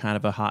countries are kind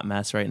of a hot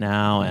mess right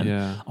now,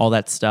 and all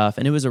that stuff.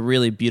 And it was a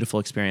really beautiful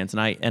experience.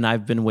 And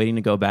I've been waiting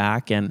to go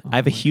back, and I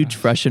have a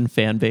huge Russian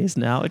fan base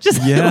now, which is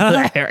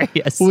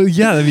hilarious. Well,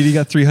 yeah. I mean, you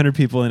got 300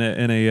 people in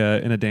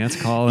a dance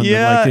call, and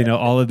then, like,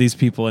 all of these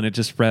people, and it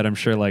just spread. I'm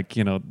sure, like,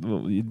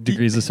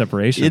 degrees of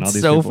separation. It's all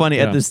these so people. funny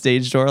at the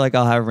stage door. Like,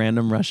 I'll have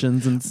random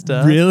Russians and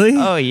stuff. Really?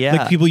 Oh yeah.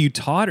 Like people you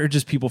taught, or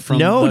just people from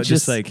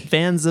just like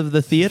fans of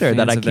the theater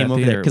that I came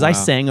over there, because I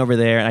sang over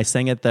there, and I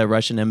sang at the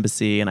Russian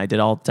embassy, and I did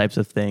all types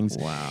of things.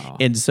 Wow.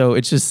 And so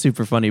it's just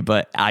super funny,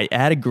 but I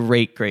had a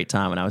great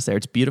time when I was there.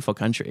 It's a beautiful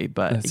country,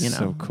 but That's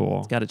so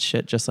cool. It's got its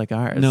shit just like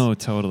ours. No,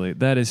 totally.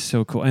 That is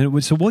so cool.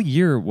 And so what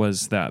year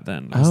was that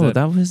then?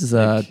 That was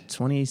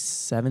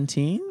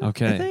 2017.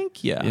 Okay. I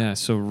think. Yeah. Yeah.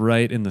 So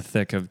right in the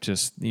thick of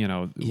just, we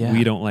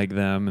don't like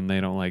them and they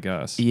don't like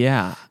us.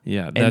 Yeah.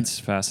 Yeah. That's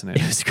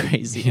fascinating. It was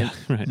crazy. Yeah,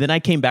 right. Then I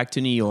came back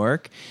to New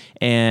York,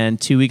 and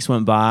 2 weeks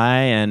went by,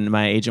 and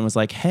my agent was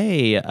like,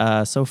 "Hey,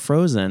 so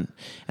Frozen."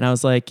 And I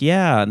was like,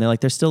 "Yeah." And they're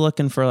like, "They're still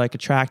looking for like a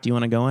track. Do you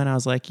want to go in?" I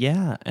was like,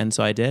 "Yeah." And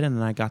so I did, and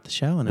then I got the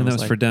show. And that was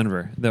like, for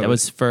Denver. That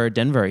was for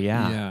Denver,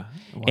 yeah. Yeah.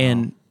 Wow.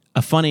 And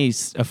a funny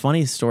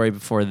story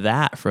before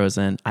that,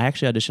 Frozen, I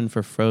actually auditioned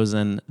for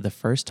Frozen the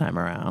first time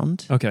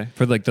around. Okay.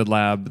 For like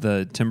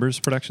the Timbers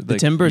production? The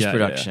Timbers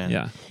production.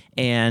 Yeah.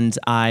 And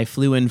I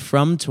flew in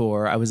from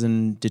tour. I was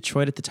in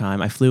Detroit at the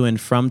time. I flew in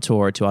from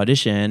tour to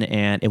audition,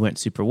 and it went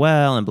super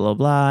well and blah,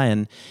 blah, blah.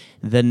 And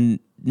then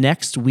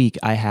next week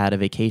I had a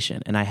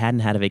vacation, and I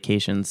hadn't had a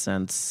vacation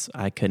since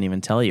I couldn't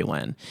even tell you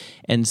when.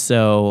 And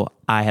so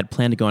I had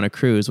planned to go on a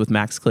cruise with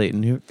Max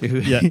Clayton.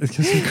 Yeah,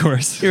 of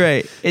course. You're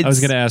right. I was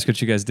going to ask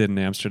what you guys did in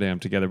Amsterdam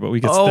together, but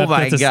we could. Oh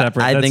my God!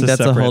 I think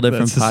that's a whole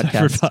different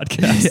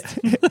podcast.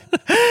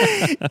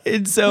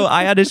 And so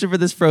I auditioned for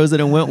this Frozen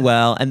and went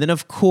well. And then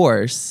of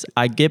course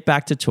I get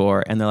back to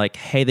tour, and they're like,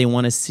 "Hey, they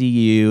want to see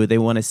you. They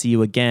want to see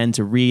you again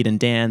to read and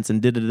dance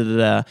and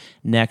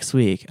next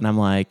week." And I'm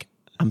like,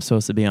 I'm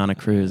supposed to be on a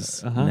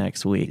cruise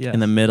next week in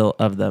the middle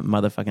of the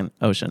motherfucking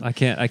ocean. I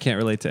can't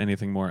relate to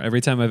anything more.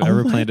 Every time I've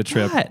ever planned a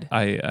trip,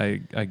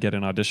 I get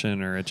an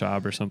audition or a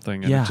job or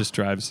something, and it just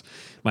drives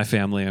my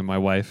family and my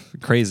wife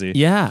crazy.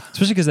 Yeah.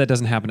 Especially because that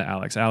doesn't happen to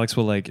Alex. Alex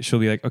will she'll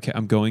be like, "Okay,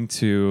 I'm going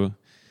to,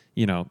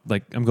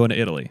 I'm going to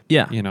Italy."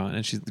 Yeah.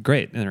 And she's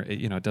great. And,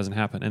 it doesn't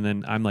happen. And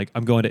then I'm like,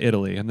 "I'm going to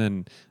Italy." And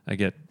then I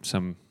get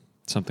something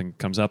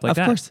comes up like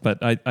that. Of course. But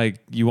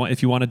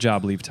if you want a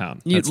job, leave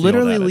town. You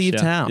literally leave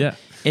town. Yeah.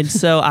 And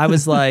so I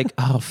was like,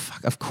 "Oh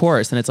fuck, of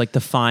course." And it's like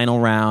the final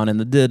round and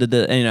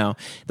the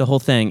whole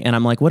thing. And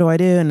I'm like, "What do I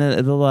do?" And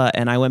blah, blah, blah.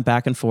 And I went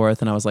back and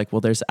forth, and I was like,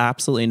 "Well, there's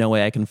absolutely no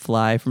way I can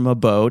fly from a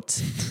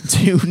boat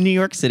to New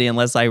York City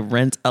unless I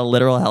rent a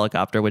literal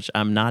helicopter, which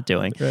I'm not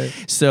doing." Right.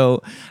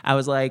 So I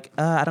was like,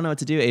 "I don't know what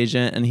to do,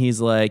 agent." And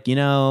he's like,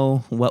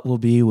 "What will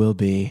be will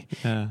be."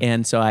 Yeah.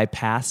 And so I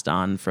passed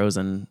on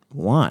Frozen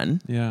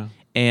 1. Yeah.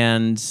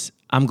 And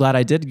I'm glad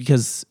I did,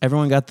 because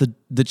everyone got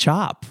the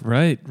chop.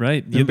 Right.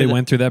 Yeah, they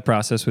went through that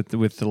process with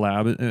the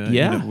lab,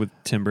 with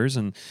Timbers,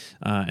 and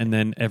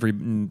then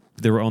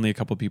there were only a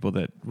couple people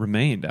that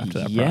remained after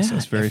that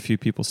process. Very few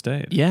people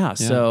stayed. Yeah.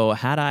 So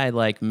had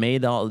I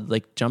made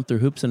jump through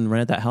hoops and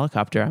rented that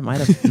helicopter, I might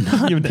have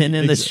not been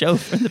in the show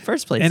in the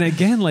first place. And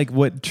again,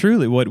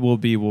 what will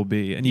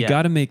be, and you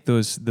got to make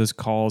those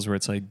calls where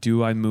it's like,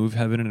 do I move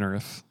heaven and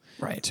earth?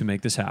 Right. To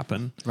make this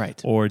happen.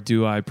 Right. Or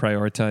do I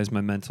prioritize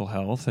my mental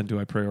health, and do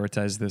I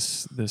prioritize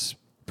this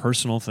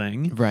personal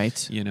thing?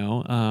 Right.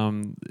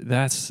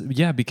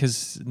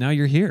 Because now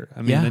you're here.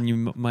 I mean, and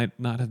you might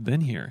not have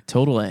been here.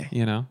 Totally.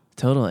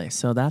 Totally.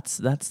 So that's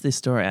the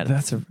story.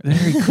 That's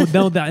very cool.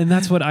 No, and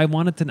that's what I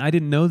wanted to. I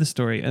didn't know the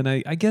story, and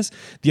I guess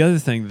the other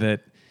thing that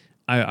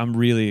I'm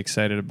really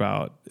excited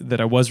about, that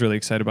I was really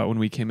excited about when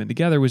we came in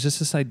together, was just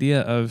this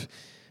idea of,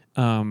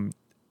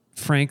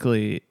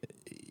 frankly,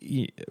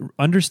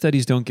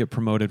 understudies don't get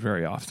promoted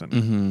very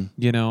often,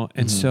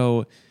 and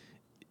so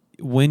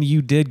when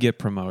you did get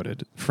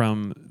promoted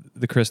from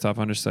the Kristoff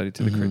understudy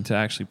to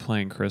actually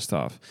playing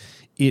Kristoff,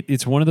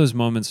 it's one of those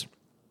moments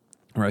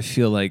where I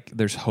feel like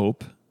there's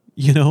hope,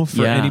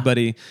 for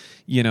anybody,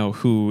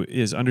 who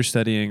is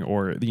understudying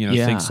or,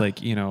 thinks like,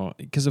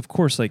 because of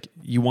course, like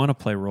you want to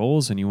play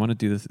roles and you want to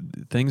do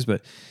the things,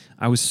 but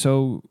I was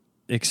so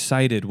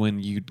excited when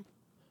you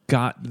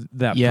got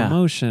that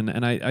promotion.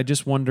 And I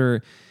just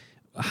wonder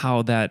how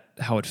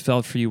it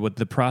felt for you, what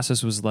the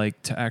process was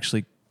like to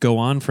actually go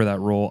on for that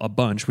role a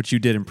bunch, which you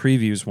did in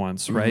previews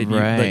once, right?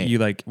 You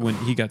like when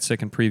he got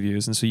sick in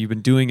previews. And so you've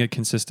been doing it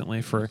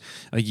consistently for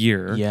a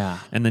year. Yeah.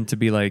 And then to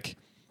be like,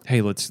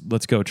 hey, let's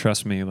go.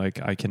 Trust me.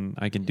 Like I can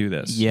do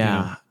this.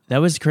 Yeah. That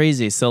was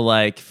crazy. So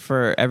like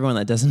for everyone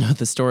that doesn't know,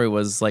 the story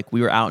was like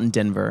we were out in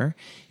Denver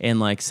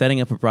and like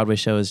setting up a Broadway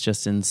show is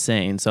just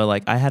insane. So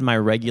like I had my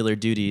regular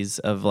duties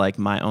of like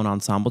my own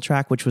ensemble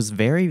track, which was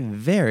very,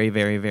 very,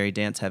 very, very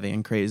dance heavy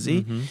and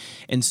crazy. Mm-hmm.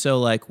 And so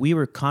like we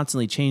were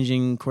constantly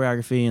changing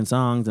choreography and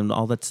songs and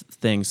all that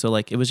thing. So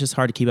like it was just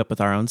hard to keep up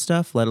with our own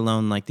stuff, let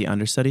alone like the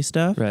understudy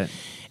stuff. Right.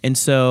 And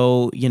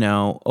so,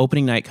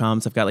 opening night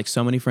comes, I've got like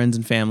so many friends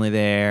and family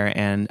there,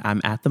 and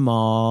I'm at the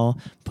mall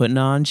putting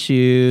on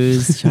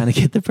shoes, trying to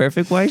get the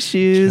perfect white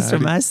shoes for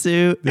my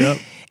suit. Yep.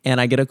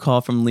 And I get a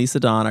call from Lisa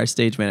Dawn, our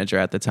stage manager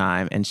at the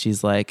time, and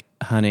she's like,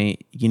 honey,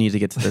 you need to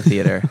get to the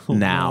theater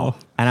now. No.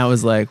 And I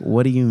was like,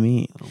 what do you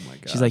mean? Oh my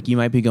God. She's like, you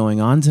might be going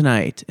on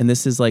tonight. And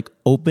this is like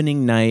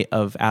opening night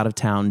of out of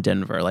town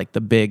Denver, like the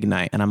big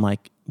night. And I'm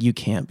like, you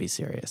can't be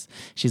serious.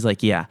 She's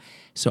like, yeah.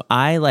 So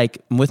I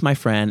with my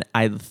friend,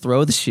 I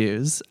throw the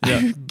shoes,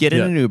 I get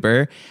in an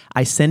Uber,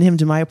 I send him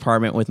to my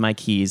apartment with my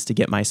keys to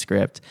get my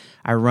script.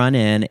 I run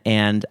in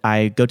and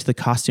I go to the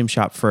costume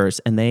shop first,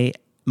 and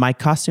my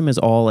costume is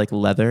all like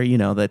leather,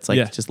 that's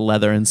like just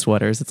leather and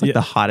sweaters. It's like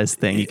the hottest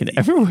thing you can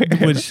ever wear.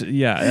 Which,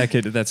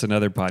 that's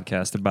another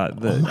podcast about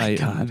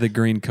the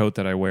green coat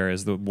that I wear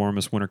is the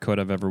warmest winter coat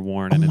I've ever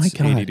worn. And it's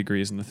 80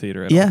 degrees in the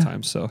theater at all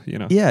times. So,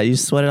 Yeah, you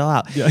sweat it all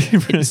out. Yeah,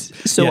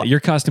 so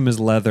your costume is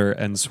leather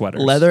and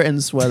sweaters. Leather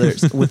and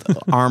sweaters with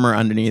armor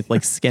underneath,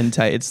 like skin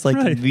tight. It's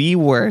like the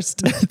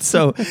worst.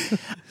 So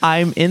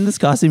I'm in this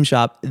costume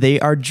shop. They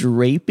are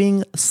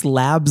draping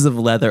slabs of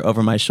leather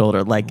over my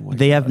shoulder. Like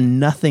they have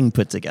nothing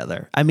put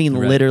together. I mean,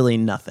 literally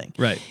nothing.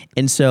 Right.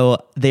 And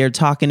so they're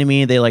talking to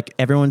me.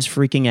 Everyone's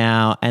freaking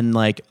out. And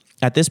like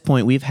at this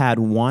point, we've had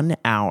 1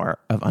 hour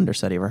of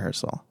understudy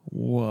rehearsal.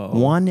 Whoa.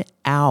 1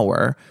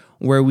 hour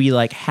where we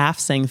like half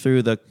sang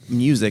through the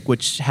music,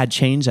 which had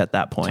changed at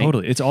that point.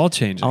 Totally. It's all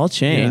changing. All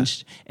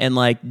changed. Yeah. And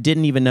like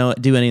didn't even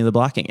do any of the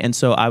blocking. And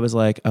so I was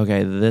like,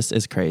 okay, this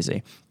is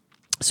crazy.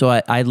 So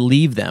I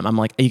leave them. I'm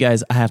like, you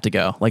guys, I have to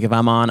go. Like if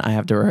I'm on, I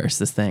have to rehearse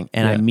this thing.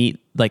 And I meet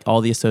like all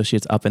the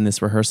associates up in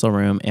this rehearsal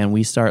room, and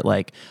we start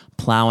like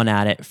plowing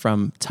at it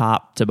from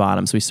top to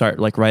bottom. So we start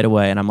like right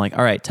away, and I'm like,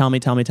 all right, tell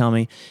me.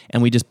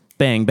 And we just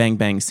bang, bang,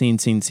 bang,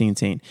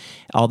 scene,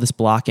 all this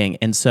blocking.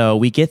 And so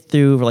we get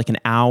through like an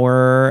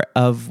hour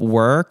of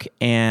work,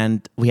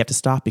 and we have to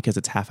stop because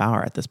it's half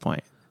hour at this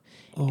point.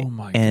 Oh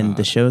my God. And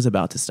the show's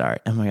about to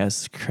start. Oh my God,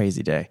 it's a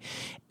crazy day.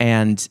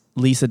 And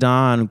Lisa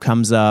Dawn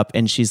comes up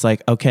and she's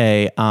like,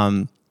 okay,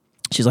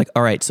 she's like,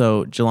 all right,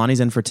 so Jelani's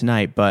in for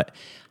tonight, but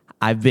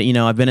I've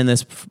been in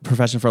this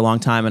profession for a long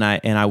time, and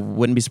I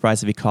wouldn't be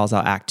surprised if he calls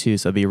out act 2,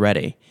 so be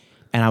ready.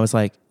 And I was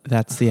like,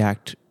 that's the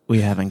act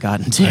we haven't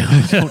gotten to.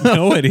 I don't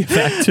know any of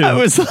Act 2. I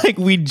was like,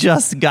 we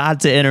just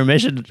got to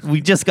intermission. We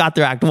just got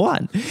through Act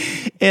 1.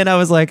 And I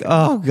was like,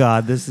 oh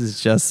God, this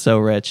is just so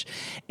rich.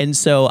 And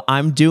so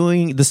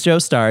the show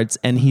starts,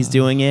 and he's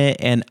doing it,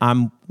 and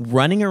I'm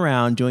running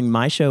around doing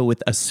my show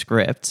with a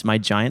script, my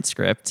giant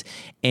script,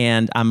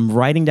 and I'm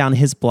writing down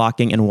his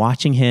blocking and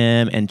watching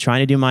him and trying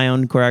to do my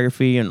own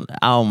choreography. And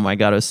oh my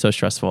God, it was so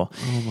stressful.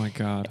 Oh my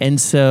God.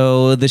 And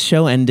so the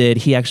show ended.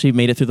 He actually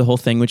made it through the whole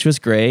thing, which was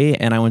great.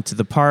 And I went to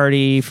the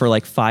party for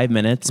like 5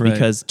 minutes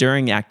because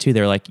during Act 2,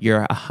 they were like,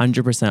 you're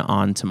 100%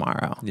 on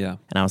tomorrow. Yeah.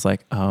 And I was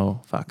like, oh,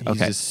 fuck.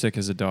 Okay. He's just sick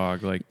as a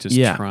dog, like just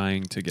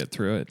trying to get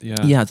through it. Yeah.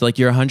 Yeah. It's like,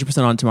 you're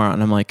 100% on tomorrow.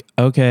 And I'm like,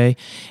 okay.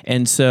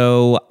 And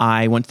so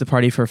I went to the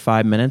party for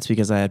 5 minutes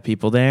because I had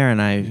people there, and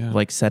I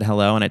like said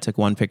hello, and I took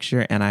one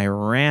picture, and I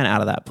ran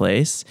out of that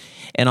place.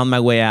 And on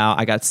my way out,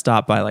 I got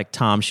stopped by like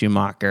Tom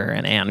Schumacher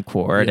and Ann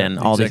Cord and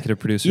all the executive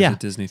producers at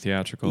Disney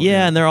Theatrical.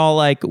 Yeah. And they're all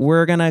like,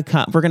 we're going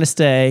to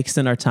stay,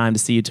 extend our time to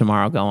see you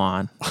tomorrow. Go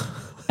on.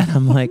 And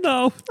I'm like,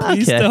 no,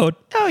 please don't.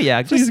 Oh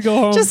yeah. Please go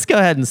home. Just go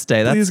ahead and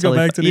stay. Please go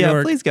back to New York.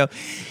 Yeah, please go.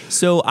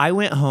 So I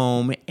went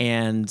home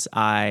and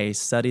I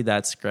studied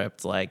that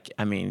script. Like,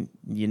 I mean,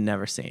 you'd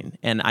never seen,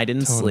 and I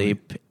didn't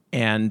sleep.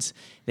 And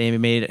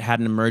they had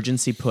an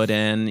emergency put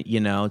in,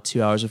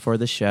 2 hours before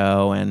the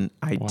show, and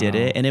I did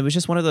it. And it was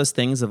just one of those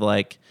things of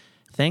like,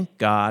 thank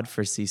God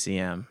for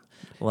CCM.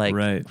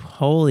 Like,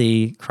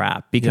 holy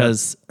crap.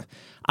 Because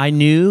I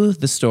knew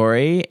the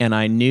story, and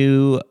I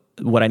knew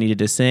what I needed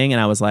to sing,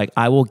 and I was like,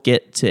 I will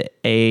get to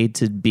A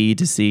to B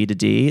to C to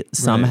D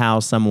somehow,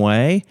 some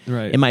way.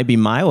 Right. It might be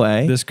my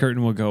way. This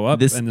curtain will go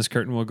up and this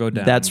curtain will go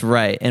down. That's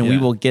right. And we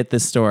will get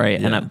this story.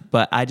 Yeah.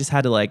 But I just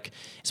had to like,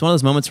 it's one of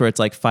those moments where it's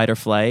like fight or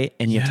flight,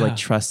 and you have to like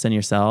trust in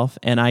yourself.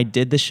 And I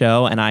did the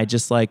show, and I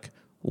just like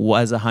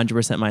was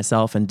 100%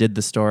 myself and did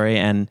the story,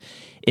 and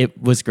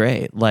it was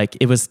great. Like,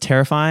 it was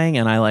terrifying,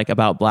 and I like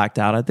about blacked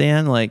out at the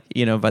end, like,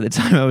 you know, by the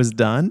time I was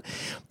done.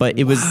 But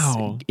it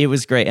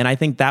was great. And I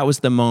think that was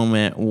the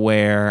moment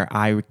where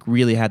I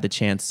really had the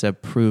chance to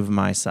prove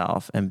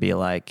myself and be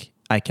like,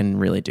 I can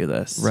really do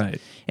this.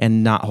 Right.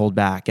 And not hold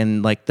back.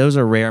 And like, those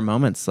are rare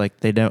moments. Like,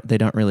 they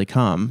don't really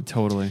come.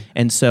 Totally.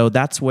 And so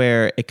that's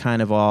where it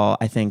kind of all,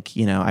 I think,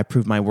 you know, I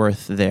proved my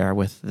worth there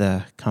with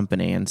the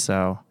company. And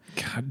so...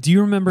 God, do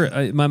you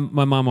remember? My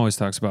mom always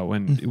talks about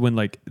when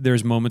like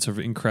there's moments of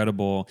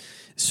incredible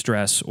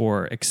stress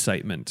or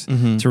excitement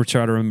to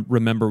try to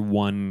remember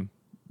one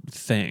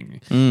thing,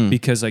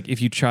 because like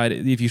if you try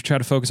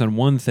to focus on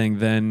one thing,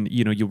 then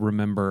you know you'll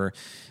remember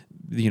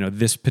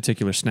this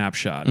particular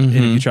snapshot, and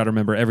if you try to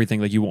remember everything,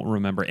 like you won't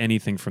remember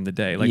anything from the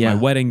day. Like my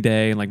wedding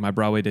day and like my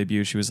Broadway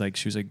debut, she was like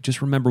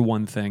just remember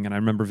one thing. And I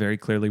remember very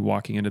clearly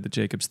walking into the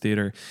Jacobs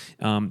Theater,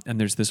 and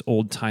there's this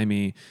old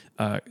timey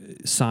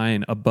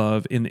sign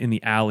above in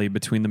the alley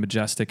between the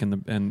Majestic and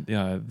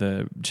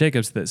the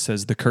Jacobs that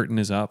says the curtain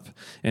is up,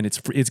 and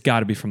it's got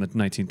to be from the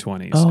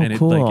 1920s, and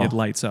cool. it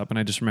lights up. And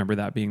I just remember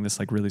that being this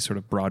like really sort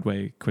of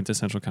Broadway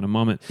quintessential kind of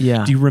moment.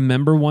 Yeah. Do you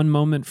remember one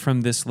moment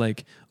from this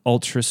like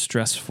ultra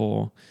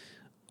stressful,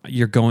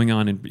 you're going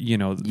on and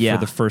for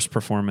the first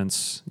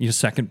performance,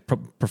 second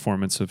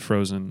performance of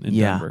Frozen in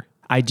Denver?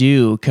 I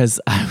do, because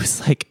I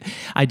was like,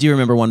 I do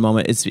remember one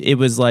moment. It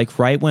was like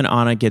right when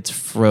Anna gets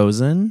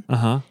frozen.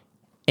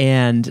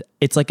 And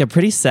it's like a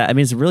pretty sad, I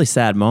mean, it's a really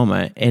sad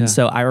moment. And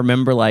so I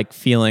remember like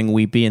feeling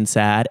weepy and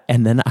sad.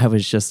 And then I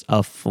was just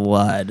a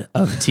flood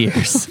of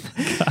tears.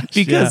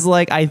 Because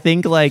like, I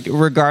think like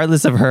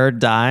regardless of her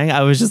dying,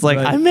 I was just like,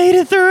 I made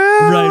it through.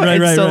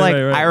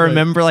 I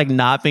remember like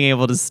not being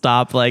able to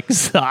stop like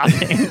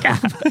sobbing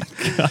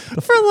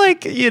for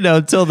like,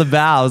 till the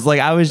bows. Like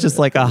I was just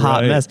like a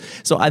hot mess.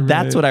 So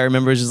that's what I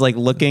remember, is just like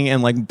looking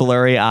and like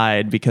blurry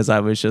eyed, because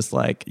I was just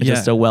like,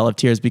 just a well of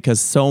tears,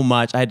 because so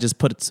much, I had just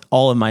put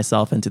all of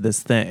myself into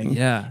this thing.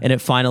 Yeah. And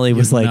it finally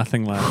was like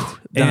nothing left.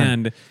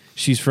 And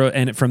she's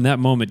and from that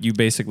moment, you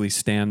basically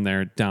stand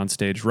there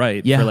downstage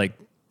for like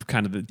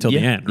kind of till the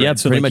end. Right? Yeah,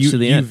 so pretty like much to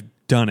the end. You've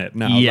done it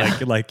now. Yeah.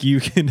 Like you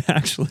can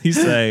actually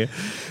say,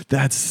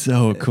 that's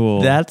so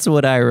cool. That's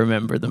what I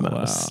remember the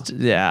most. Wow.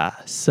 Yeah.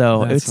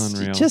 So that's it's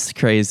unreal. Just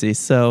crazy.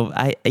 So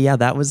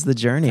that was the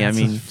journey. That's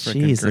I mean, great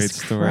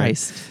Jesus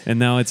Christ. Story. And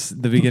now it's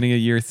the beginning of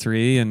year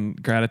 3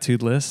 and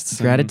gratitude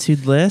lists.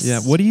 Gratitude lists. Yeah.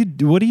 What do you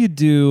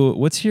do?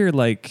 What's your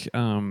like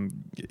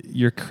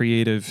your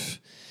creative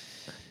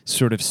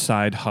sort of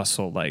side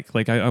hustle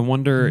like I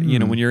wonder,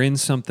 when you're in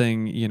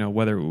something,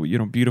 whether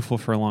beautiful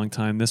for a long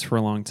time, this for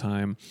a long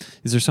time,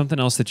 is there something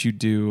else that you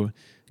do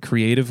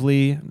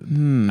creatively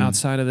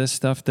outside of this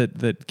stuff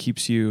that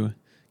keeps you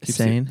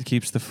sane,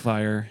 keeps the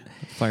fire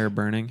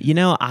burning?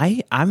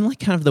 I'm like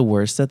kind of the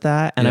worst at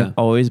that, and I've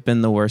always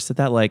been the worst at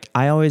that. Like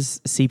I always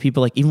see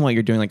people, like even while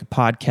you're doing like a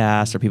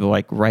podcast, or people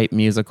like write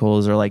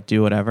musicals or like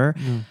do whatever,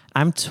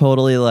 I'm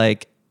totally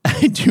like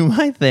I do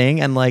my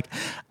thing, and like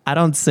I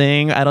don't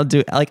sing. I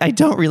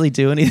don't really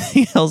do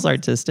anything else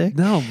artistic.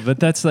 No, but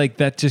that's like,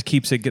 that just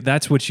keeps it.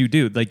 That's what you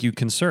do. Like you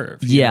conserve.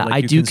 I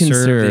do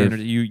conserve.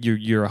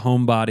 You're a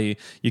homebody.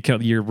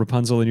 You're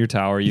Rapunzel in your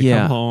tower. You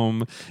come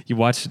home. You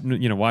watch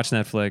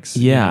Netflix.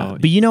 Yeah,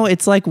 but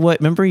it's like what?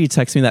 Remember you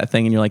text me that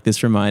thing and you're like,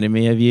 this reminded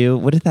me of you.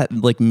 What did that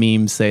like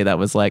meme say? That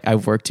was like,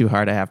 I've worked too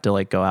hard. I have to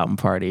like go out and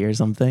party or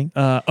something.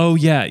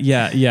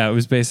 It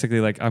was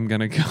basically like, I'm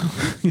gonna go.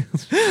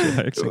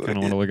 I actually kind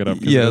of want to look it up.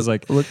 Yeah, it was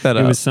like, look that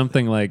up. It was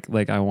something like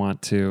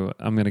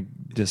I'm gonna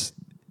just,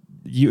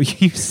 you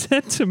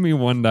said to me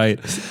one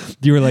night,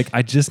 you were like,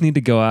 I just need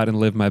to go out and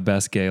live my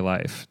best gay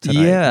life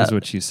tonight, is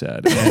what you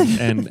said.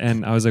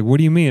 And I was like, what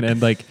do you mean?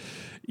 And like,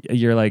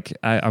 you're like,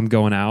 I'm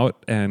going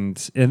out, and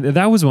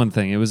that was one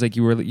thing. It was like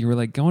you were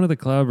like going to the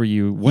club, or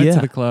you went to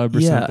the club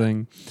or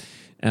something.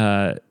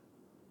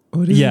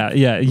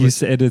 You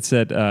said it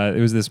said it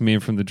was this meme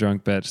from the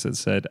Drunk Bitch that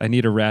said, I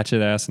need a ratchet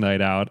ass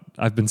night out.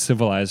 I've been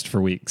civilized for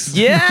weeks.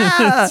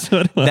 Yeah.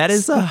 That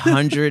is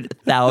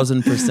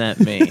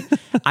 100,000% me.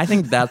 I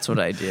think that's what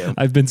I do.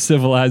 I've been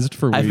civilized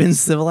for weeks. I've been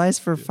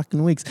civilized for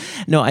fucking weeks.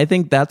 No, I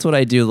think that's what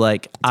I do.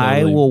 Like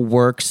totally. I will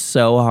work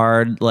so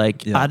hard, like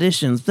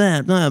auditions,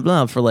 blah, blah,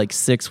 blah, for like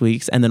 6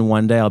 weeks. And then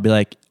one day I'll be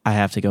like, I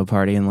have to go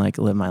party and like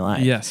live my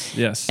life.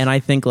 Yes. And I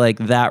think like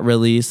that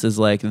release is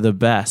like the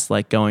best,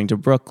 like going to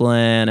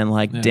Brooklyn and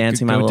like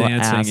dancing my little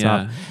ass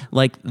off.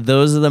 Like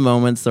those are the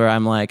moments where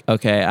I'm like,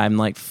 okay, I'm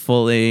like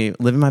fully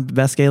living my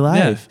best gay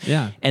life.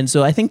 Yeah. And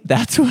so I think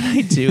that's what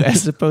I do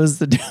as opposed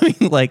to doing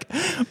like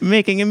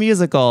making a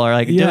musical or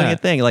like doing a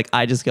thing. Like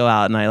I just go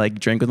out and I like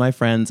drink with my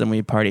friends and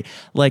we party.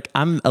 Like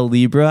I'm a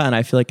Libra and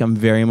I feel like I'm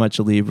very much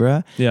a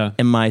Libra. Yeah.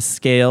 And my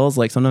scales,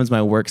 like sometimes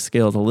my work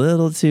scale is a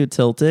little too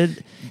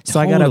tilted. So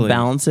I got to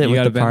balance it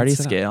with the party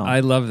scale.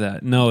 I love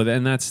that. No,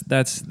 and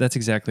that's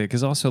exactly it.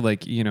 Because also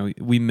like, you know,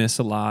 we miss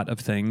a lot of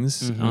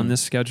things on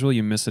this schedule.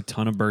 You miss a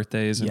ton of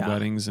birthdays and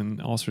weddings and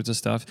all sorts of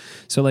stuff.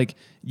 So like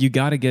you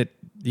got to get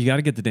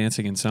the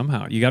dancing in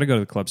somehow. You got to go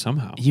to the club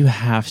somehow. You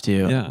have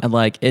to. Yeah. And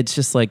like, it's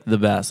just like the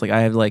best. Like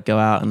I have to like go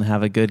out and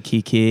have a good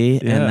kiki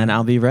and then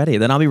I'll be ready.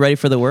 Then I'll be ready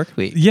for the work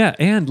week. Yeah.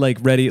 And like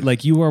ready,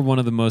 like you are one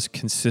of the most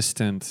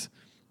consistent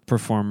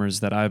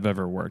performers that I've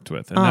ever worked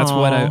with. And that's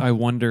what I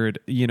wondered,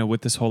 you know,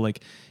 with this whole,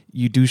 like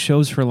you do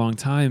shows for a long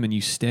time and you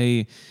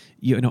stay,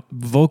 you know,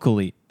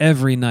 vocally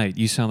every night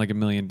you sound like $1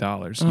 million.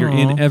 You're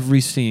in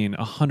every scene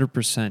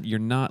 100%. You're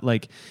not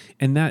like,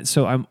 and that,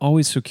 so I'm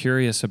always so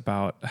curious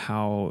about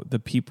how the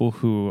people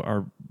who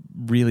are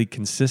really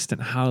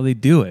consistent, how they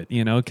do it,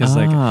 you know, because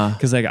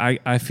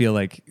I feel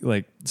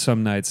like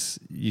some nights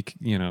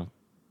you know,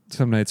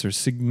 some nights are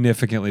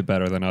significantly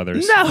better than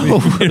others. No,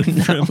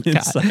 from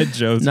inside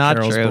Joe's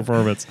Carol's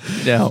performance.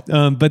 No,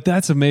 but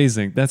that's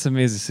amazing. That's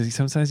amazing. So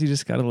sometimes you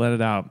just got to let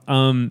it out.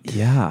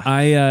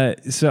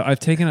 So I've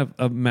taken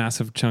a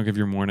massive chunk of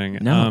your morning.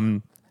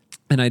 And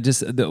I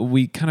just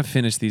we kind of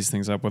finish these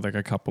things up with like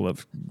a couple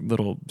of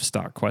little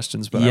stock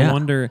questions. But I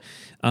wonder,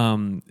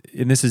 and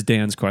this is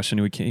Dan's question.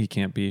 He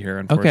can't be here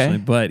unfortunately.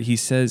 Okay. But he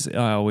says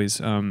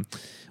always.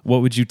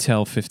 What would you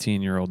tell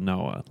 15-year-old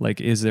Noah? Like,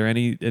 is there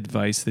any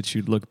advice that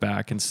you'd look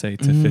back and say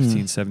to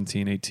 15,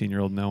 17,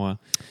 18-year-old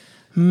Noah?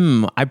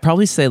 I'd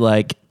probably say,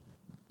 like,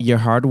 your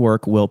hard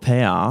work will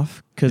pay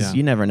off because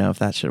you never know if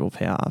that shit will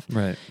pay off.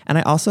 Right. And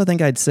I also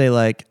think I'd say,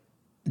 like,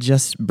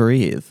 just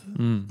breathe.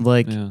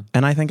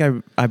 And I think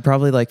I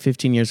probably like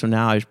 15 years from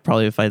now, I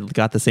probably, if I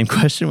got the same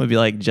question, would be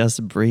like,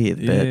 just breathe,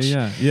 bitch.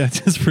 Yeah,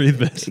 just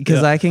breathe, bitch.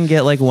 Because I can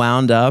get like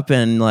wound up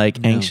and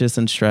like anxious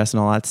and stressed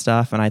and all that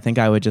stuff. And I think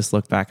I would just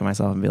look back at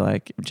myself and be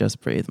like, just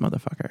breathe,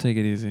 motherfucker. Take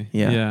it easy.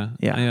 Yeah.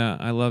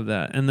 I love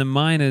that. And then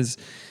mine is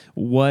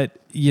what,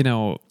 you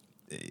know,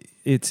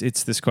 it's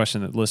this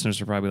question that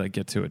listeners are probably like,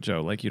 get to it,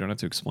 Joe. Like you don't have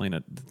to explain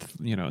it,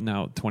 you know,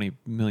 now 20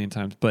 million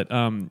times. But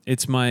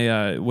it's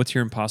my what's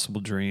your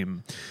impossible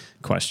dream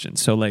question.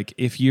 So like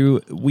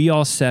we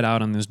all set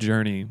out on this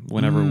journey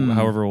whenever,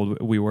 however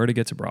old we were to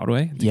get to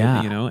Broadway. You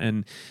know,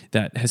 and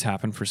that has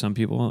happened for some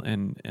people,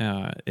 and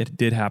it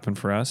did happen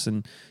for us.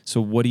 And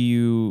so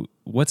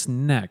what's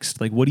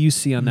next? Like what do you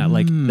see on that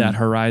like that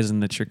horizon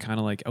that you're kind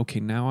of like, okay,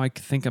 now I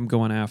think I'm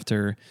going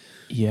after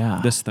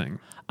this thing.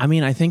 I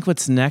mean, I think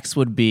what's next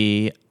would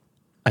be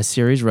a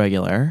series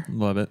regular.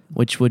 Love it.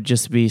 Which would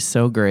just be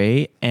so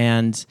great.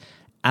 And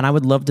I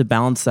would love to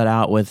balance that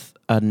out with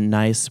a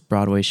nice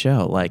Broadway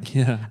show. Like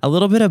a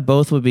little bit of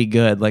both would be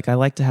good. Like I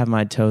like to have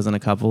my toes in a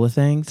couple of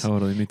things.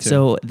 Totally, me too.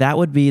 So that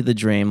would be the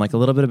dream, like a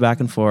little bit of back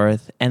and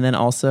forth. And then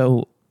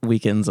also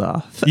weekends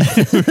off.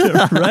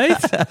 Right?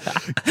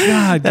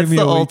 God, that's give me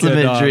the a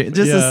ultimate dream.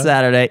 Just a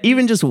Saturday,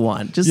 even just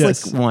one, like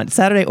one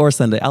Saturday or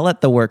Sunday. I'll let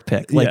the work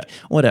pick, like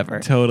whatever.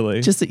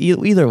 Totally. Just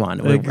either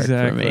one would work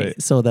for me.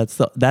 So that's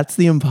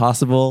the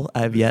impossible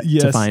I've yet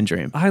to find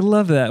dream. I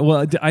love that.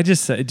 Well, I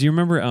just said, do you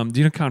remember? Do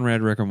you know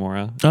Conrad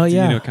Ricamora? Oh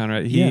yeah, you know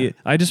Conrad.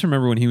 I just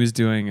remember when he was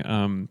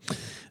doing.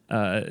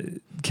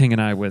 King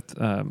and I with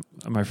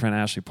my friend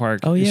Ashley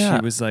Park. Oh yeah,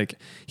 she was like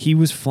he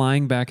was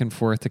flying back and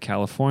forth to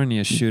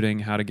California shooting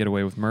How to Get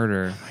Away with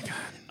Murder. Oh my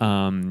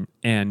God.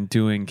 And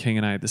doing King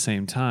and I at the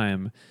same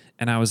time,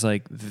 and I was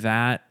like,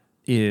 that's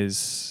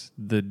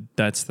the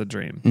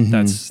dream.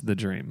 That's the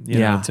dream. You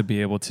know, to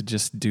be able to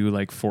just do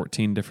like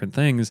 14 different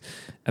things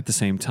at the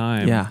same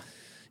time.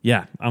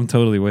 Yeah, I'm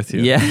totally with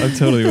you. Yeah. I'm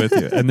totally with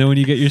you. And then when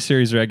you get your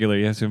series regular,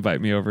 you have to invite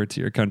me over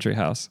to your country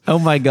house. Oh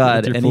my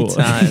God,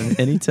 anytime.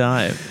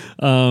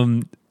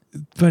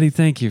 Buddy,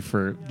 thank you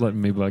for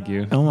letting me bug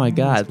you. Oh my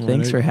God,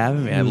 thanks for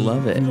having me. I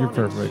love it. You're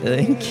perfect.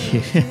 Thank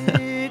you.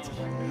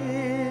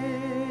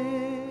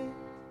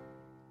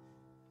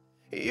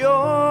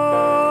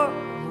 You're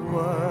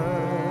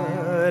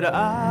what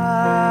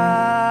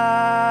I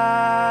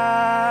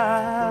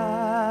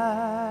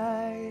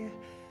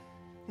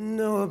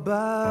know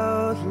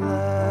about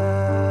love,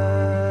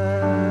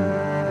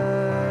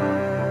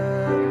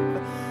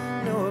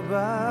 know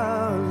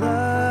about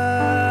love.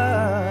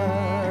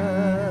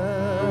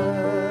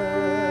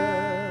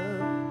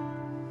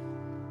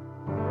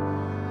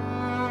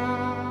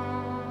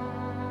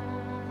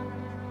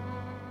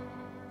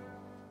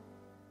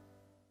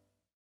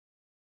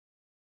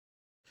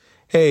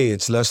 Hey,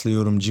 it's Leslie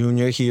Odom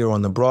Jr. here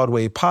on the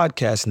Broadway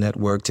Podcast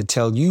Network to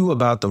tell you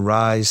about the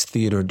Rise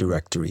Theater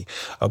Directory,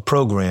 a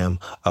program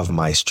of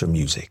Maestro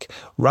Music.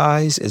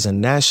 Rise is a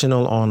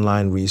national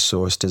online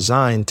resource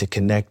designed to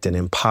connect and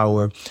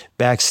empower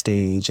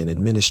backstage and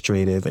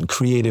administrative and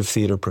creative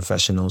theater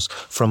professionals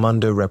from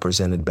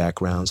underrepresented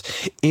backgrounds.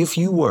 If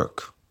you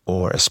work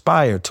or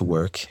aspire to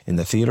work in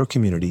the theater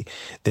community,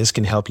 this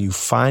can help you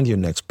find your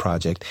next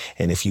project.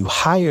 And if you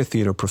hire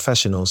theater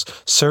professionals,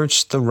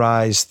 search the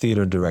Rise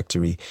Theater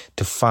Directory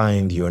to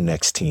find your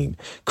next team.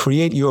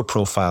 Create your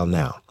profile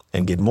now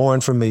and get more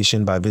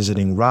information by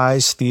visiting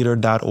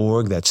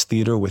risetheater.org. That's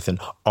theater with an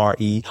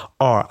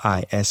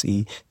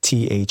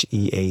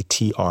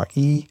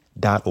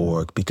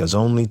RERISETHEATRE.org, because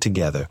only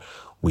together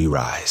we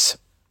rise.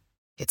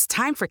 It's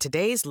time for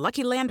today's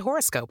Lucky Land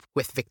horoscope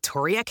with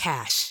Victoria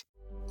Cash.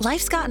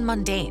 Life's gotten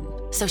mundane,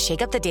 so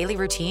shake up the daily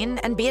routine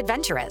and be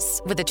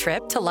adventurous with a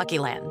trip to Lucky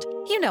Land.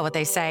 You know what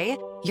they say,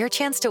 your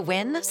chance to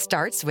win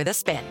starts with a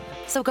spin.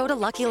 So go to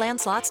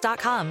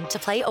LuckyLandSlots.com to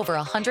play over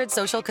 100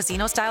 social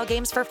casino-style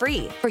games for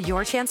free for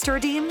your chance to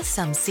redeem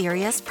some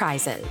serious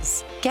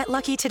prizes. Get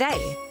lucky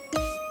today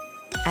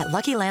at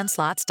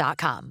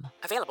LuckyLandSlots.com.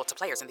 Available to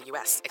players in the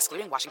U.S.,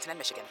 excluding Washington and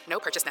Michigan. No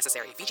purchase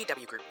necessary.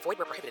 VGW Group. Void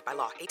where prohibited by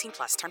law.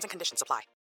 18+. Terms and conditions apply.